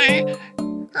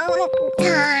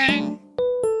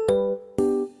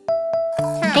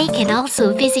 They can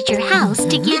also visit your house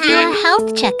to give you a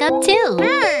health checkup too.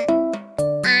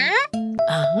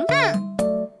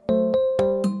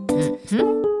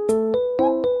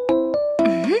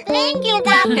 Thank you,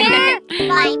 doctor.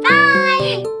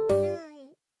 Bye-bye.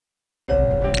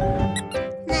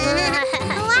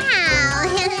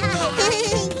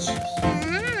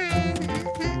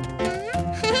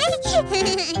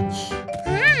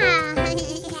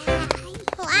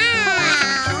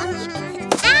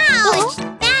 Ouch!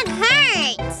 That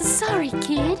hurts! Sorry,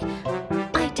 kid.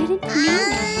 I didn't mean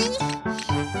it.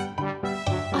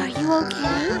 Are you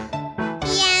okay?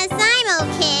 Yes, I'm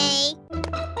okay.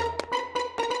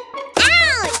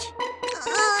 Ouch!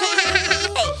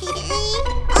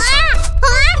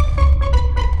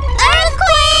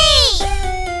 Earthquake!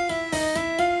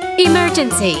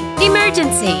 Emergency!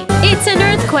 Emergency! It's an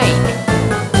earthquake!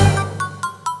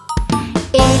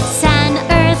 It's an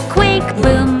earthquake!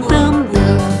 Boom, boom,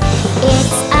 boom!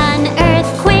 It's an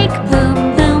earthquake! Boom,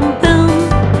 boom, boom!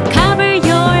 Cover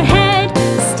your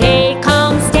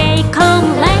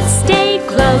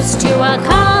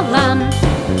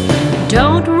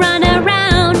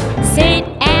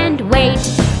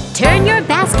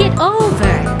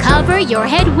your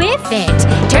head with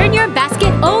it. Turn your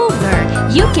basket over.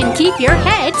 You can keep your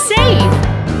head safe.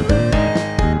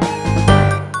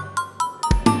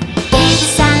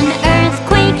 It's an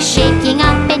earthquake shaking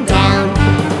up and down.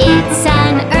 It's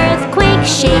an earthquake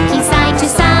shaking side to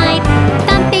side.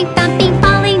 Thumping, thumping,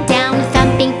 falling down.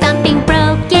 Thumping, thumping,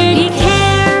 broken. Be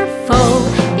careful,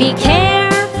 be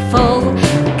careful.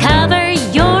 Cover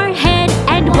your head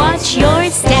and watch your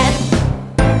step.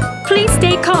 Please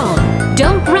stay calm,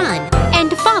 don't run,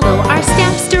 and follow our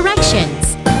staff's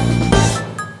directions.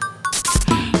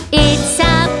 It's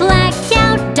a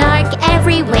blackout, dark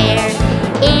everywhere.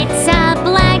 It's a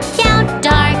blackout,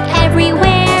 dark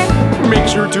everywhere. Make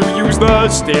sure to use the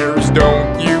stairs,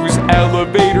 don't use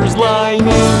elevators.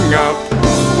 Lining up,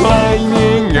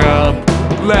 lining up.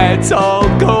 Let's all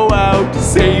go out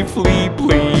safely,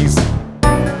 please.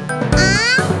 Mom,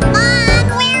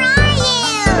 where are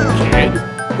you? Kid,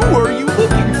 who are you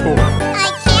looking for? I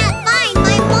can't find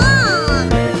my mom.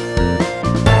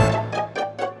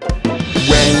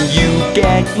 When you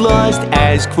get lost,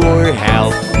 ask for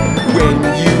help. When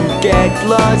you get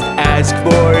lost, ask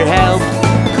for help.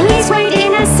 Please wait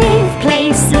in a safe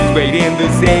place. Please wait in the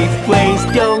safe place.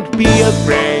 Don't be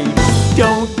afraid.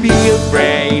 Don't be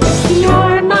afraid.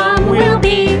 Your mom will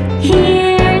be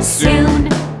here soon.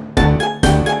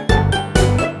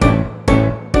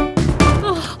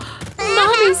 Oh,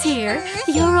 Mommy's here.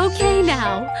 You're okay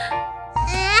now.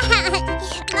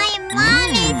 My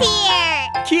mom is here.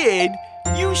 Kid,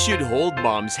 you should hold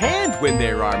Mom's hand when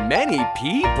there are many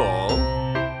people.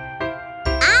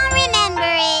 I'll remember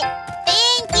it.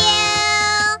 Thank you.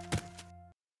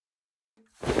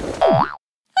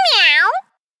 Meow.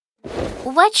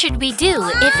 What should we do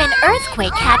if an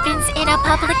earthquake happens in a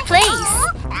public place?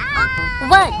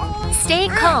 1. Stay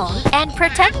calm and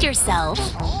protect yourself.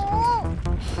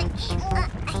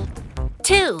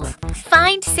 2.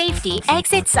 Find safety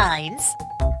exit signs.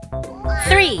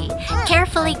 3.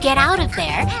 Carefully get out of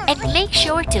there and make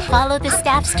sure to follow the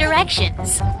staff's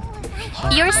directions.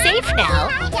 You're safe now.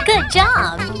 Good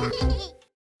job.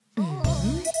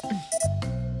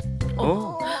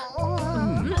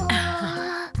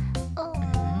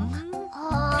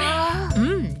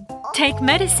 Take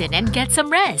medicine and get some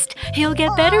rest. He'll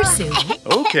get better soon.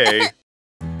 Okay.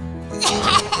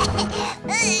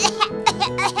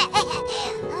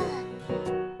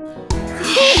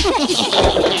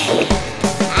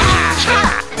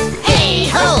 Hey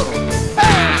ho!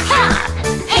 Aha!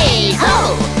 Hey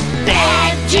ho!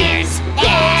 Bad germs,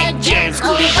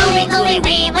 gooey, gooey, gooey,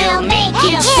 we will make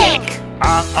you sick.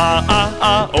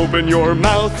 Open your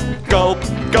mouth. Gulp,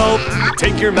 gulp.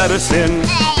 Take your medicine.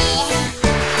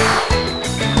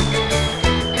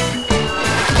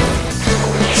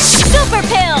 Super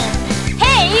pill!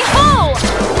 Hey ho!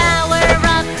 Power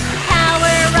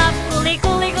up, gooey,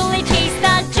 gooey, gooey, chase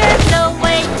the germs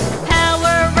away.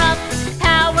 Power up,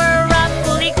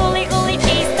 gooey, gooey, gooey,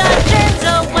 chase the germs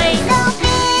away.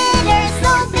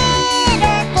 So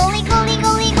bitter, gooey, gooey,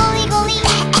 gooey, gooey, gooey.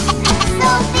 So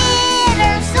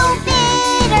bitter,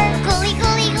 gooey,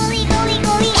 gooey, gooey, gooey,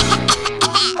 gooey.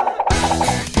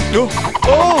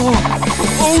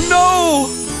 Oh no!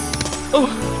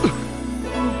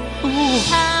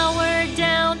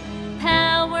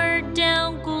 Power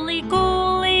down, gooey,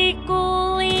 gooey,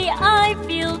 gooey. I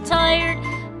feel tired.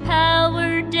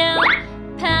 Power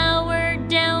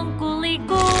down, gooey,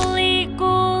 gooey,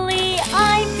 gooey.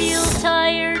 I feel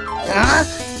tired. Huh?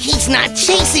 He's not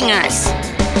chasing us!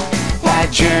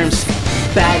 Bad germs,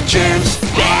 bad germs,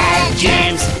 Bad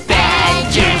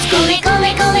germs, gooey,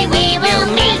 gooey, gooey, we will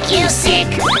make you sick.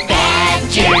 Bad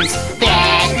germs,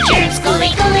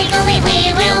 gooey, gooey, gooey,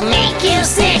 we will make you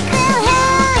sick. Gooey,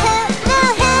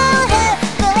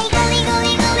 gooey,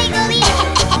 gooey, gooey, gooey.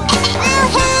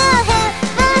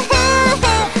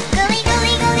 Gooey,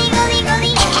 gooey, gooey, gooey,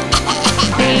 gooey.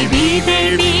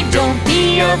 Baby, don't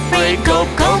be afraid. Gulp,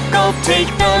 gulp, gulp, take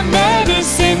the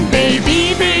medicine.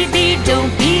 Baby,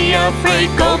 don't be afraid.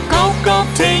 Gulp, gulp, gulp,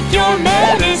 take your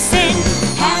medicine.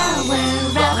 Power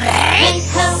up, hey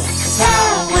ho,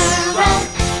 power up,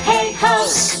 hey ho,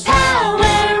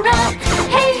 power up,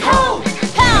 hey ho,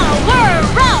 Power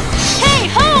up! Hey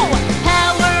ho!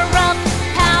 Power up!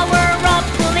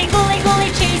 Gooey, gooey,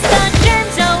 gooey, chase the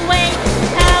germs away.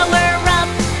 Power up!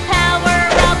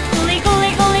 Gooey,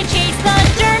 gooey, gooey, chase the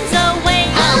germs away.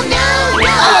 Oh no!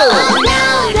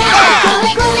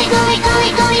 Gooey, gooey, gooey,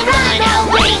 gooey, gooey, run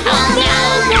away! Oh no!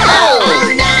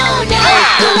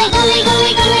 Gooey, gooey,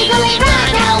 gooey, gooey, gooey, run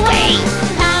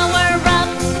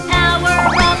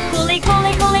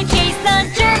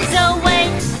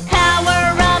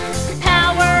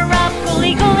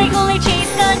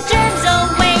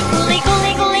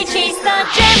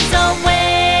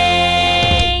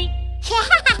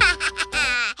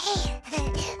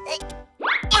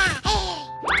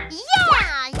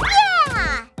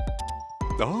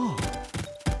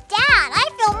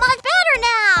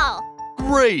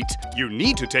You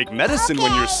need to take medicine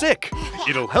when you're sick.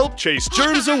 It'll help chase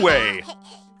germs away.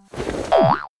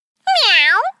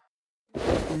 Meow.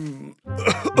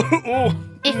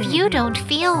 If you don't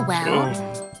feel well,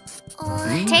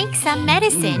 take some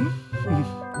medicine.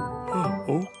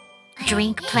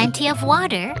 Drink plenty of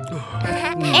water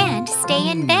and stay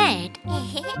in bed.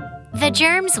 The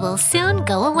germs will soon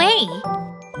go away.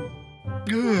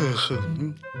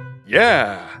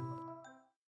 Yeah.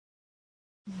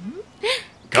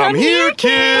 Come here,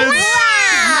 kids!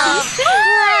 Wow!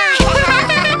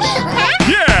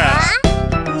 Yeah!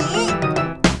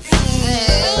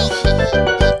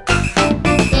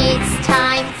 It's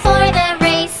time for the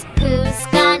race. Who's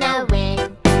gonna win?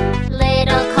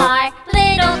 Little car,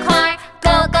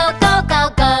 go, go, go, go,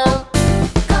 go.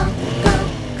 Go, go,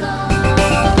 go.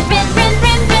 Rim, rim,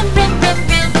 rim, rim, rim, rim,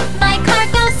 rim. My car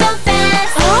goes so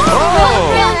fast.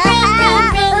 Rim, rim, rim,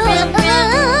 rim, rim, rim.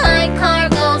 My car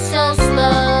goes so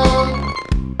slow.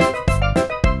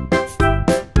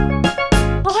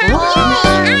 Yay,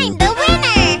 I'm the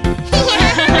winner!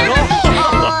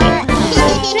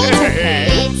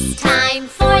 It's time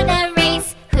for the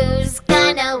race. Who's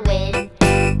gonna win?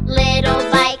 Little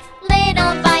bike,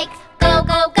 go,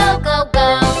 go, go, go,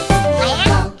 go.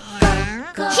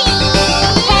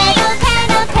 Pedal,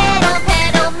 pedal, pedal,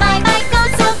 pedal, my bike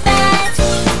goes so fast.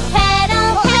 Pedal,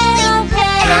 pedal,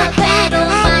 pedal, pedal,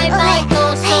 my bike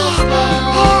goes so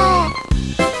slow.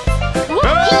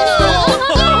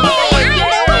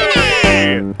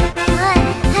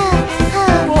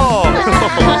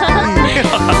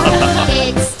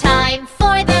 It's time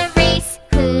for the race.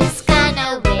 Who's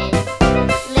gonna win?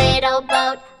 Little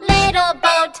boat,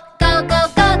 go, go,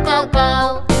 go, go,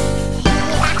 go.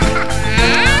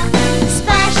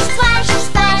 Splash, splash,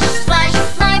 splash, splash,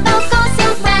 my boat goes so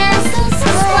fast.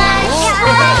 Splash,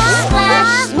 splash,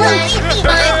 splash, splash,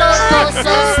 my boat goes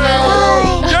so slow.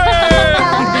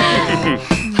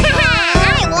 I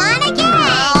won again!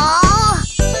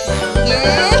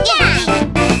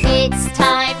 It's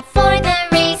time for the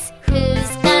race. Who's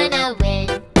gonna win?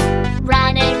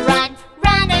 Run and run,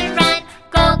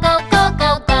 go, go, go,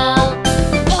 go, go.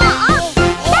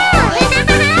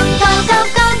 Go, go,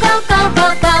 go, go, go, go,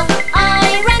 go. I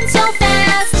run so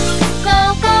fast. Go,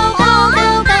 go, go, go,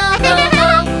 go, go, go.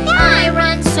 I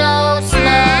run so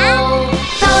slow.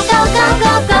 Go, go, go,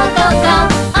 go, go, go, go.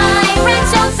 I run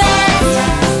so fast.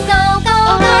 Go, go,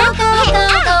 go, go, go,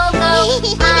 go, go.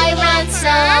 I run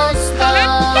so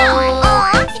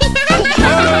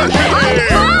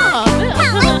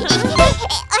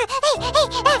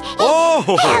Oh!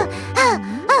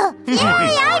 Yay,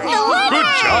 I'm the winner! Good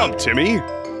job, Timmy.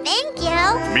 Thank you.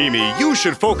 Mimi, you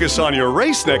should focus on your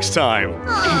race next time. Meow.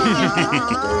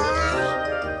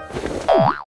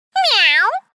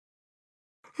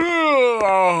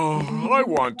 I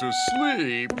want to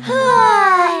sleep.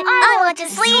 I want to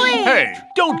sleep. Hey,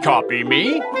 don't copy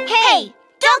me. Hey,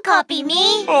 don't copy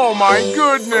me. Oh my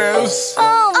goodness.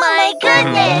 Oh my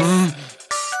goodness.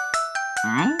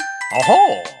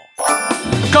 Oh.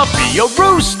 Copy a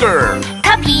rooster.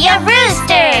 Copy a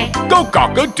rooster. Go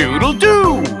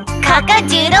cock-a-doodle-doo.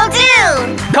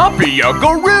 Cock-a-doodle-doo. Copy a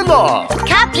gorilla.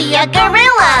 Copy a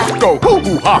gorilla. Go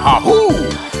hoo-hoo-ha-ha-hoo.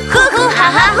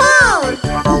 Hoo-hoo-ha-ha-hoo.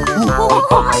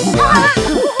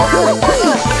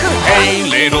 Hey,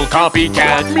 little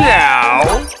copycat, meow.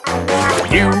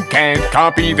 You can't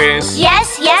copy this.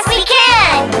 Yes, yes we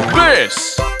can.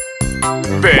 This.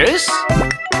 This.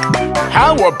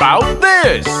 How about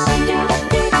this?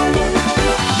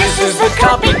 This is the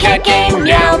copycat game.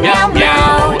 Meow, meow,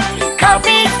 meow.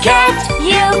 Copycat,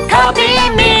 you copy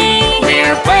me.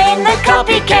 We're playing the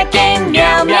copycat game.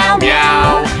 Meow, meow,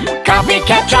 meow.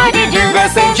 Copycat try to do the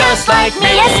same just like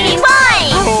me. Yes, we won.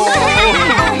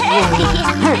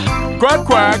 Quack,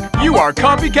 quack, you are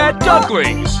copycat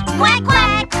ducklings. Quack,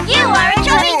 quack, you are a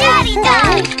chubby daddy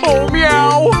duck. Oh,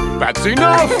 meow. That's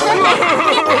enough.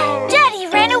 Daddy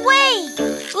ran away.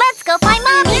 Let's go find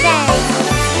Mommy then.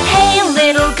 Hey,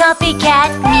 little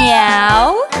copycat,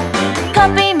 meow.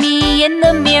 Copy me in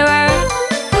the mirror.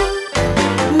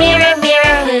 Mirror,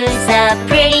 mirror, who's the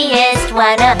prettiest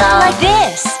one of all? Like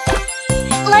this.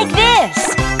 Like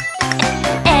this.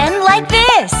 And like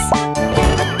this.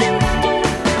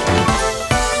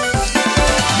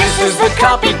 This is the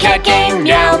copycat game.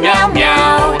 Meow, meow,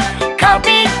 meow.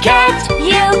 Copycat,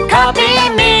 you copy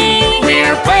me.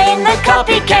 We're playing the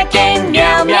copycat game.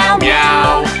 Meow, meow,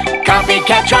 meow.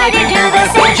 Copycat try to do the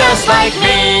same just like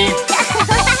me.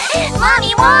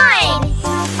 Mommy won.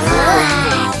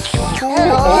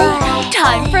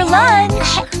 Time for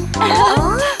lunch.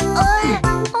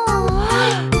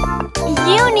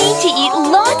 You need to eat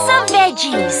lots of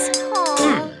veggies.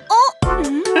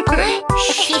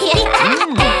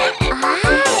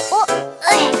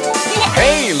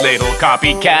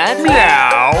 Copycat,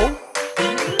 meow.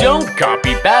 Don't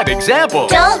copy bad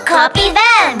examples. Don't copy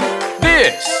them.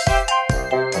 This,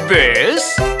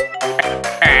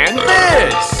 and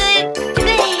this.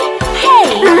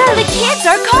 Hey, the kids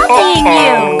are copying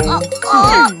you.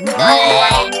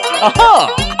 Aha!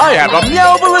 I have a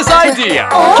meowvelous idea.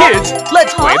 Kids,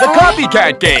 let's play the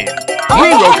copycat game.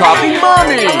 We will copy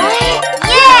Mommy.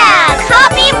 Yeah,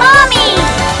 copy Mommy.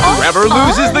 Whoever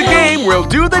loses the game will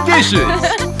do the dishes.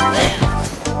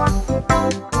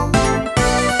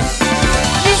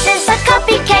 This is a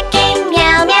copycat game.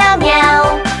 Meow, meow,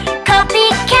 meow.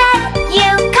 Copycat,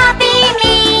 you copy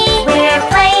me. We're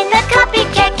playing the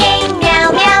copycat game.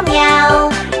 Meow, meow, meow.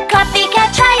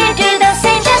 Copycat, try to do the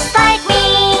same just like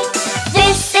me.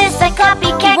 This is the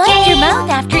copycat Wipe game. your mouth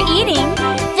after eating.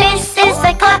 This is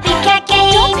the copycat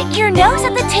game. Don't pick your nose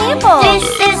at the table. This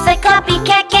is the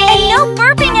copycat game. And no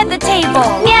burping at the table.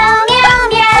 Meow, meow,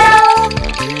 meow.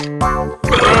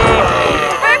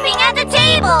 Burping at the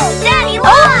table. Daddy,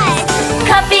 what?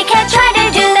 Copycat, try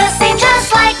to do the same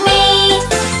just like me.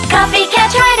 Copycat,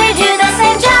 try to do the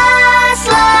same just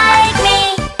like me.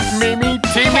 Mimi,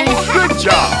 Timmy, good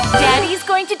job. Daddy's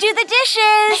going to do the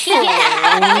dishes.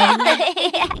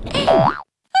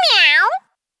 Meow.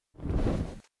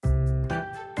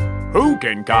 Who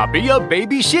can copy a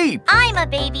baby sheep? I'm a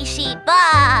baby sheep.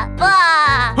 Bah,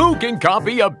 bah. Who can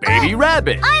copy a baby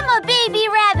rabbit? I'm a baby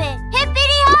rabbit.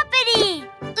 Hippity hoppity.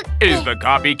 Is the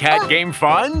copycat game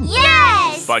fun?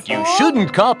 Yes. But you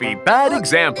shouldn't copy bad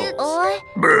examples.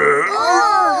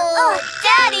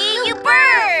 Daddy, you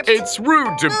burped. It's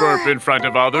rude to burp in front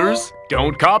of others.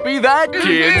 Don't copy that,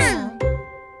 kids.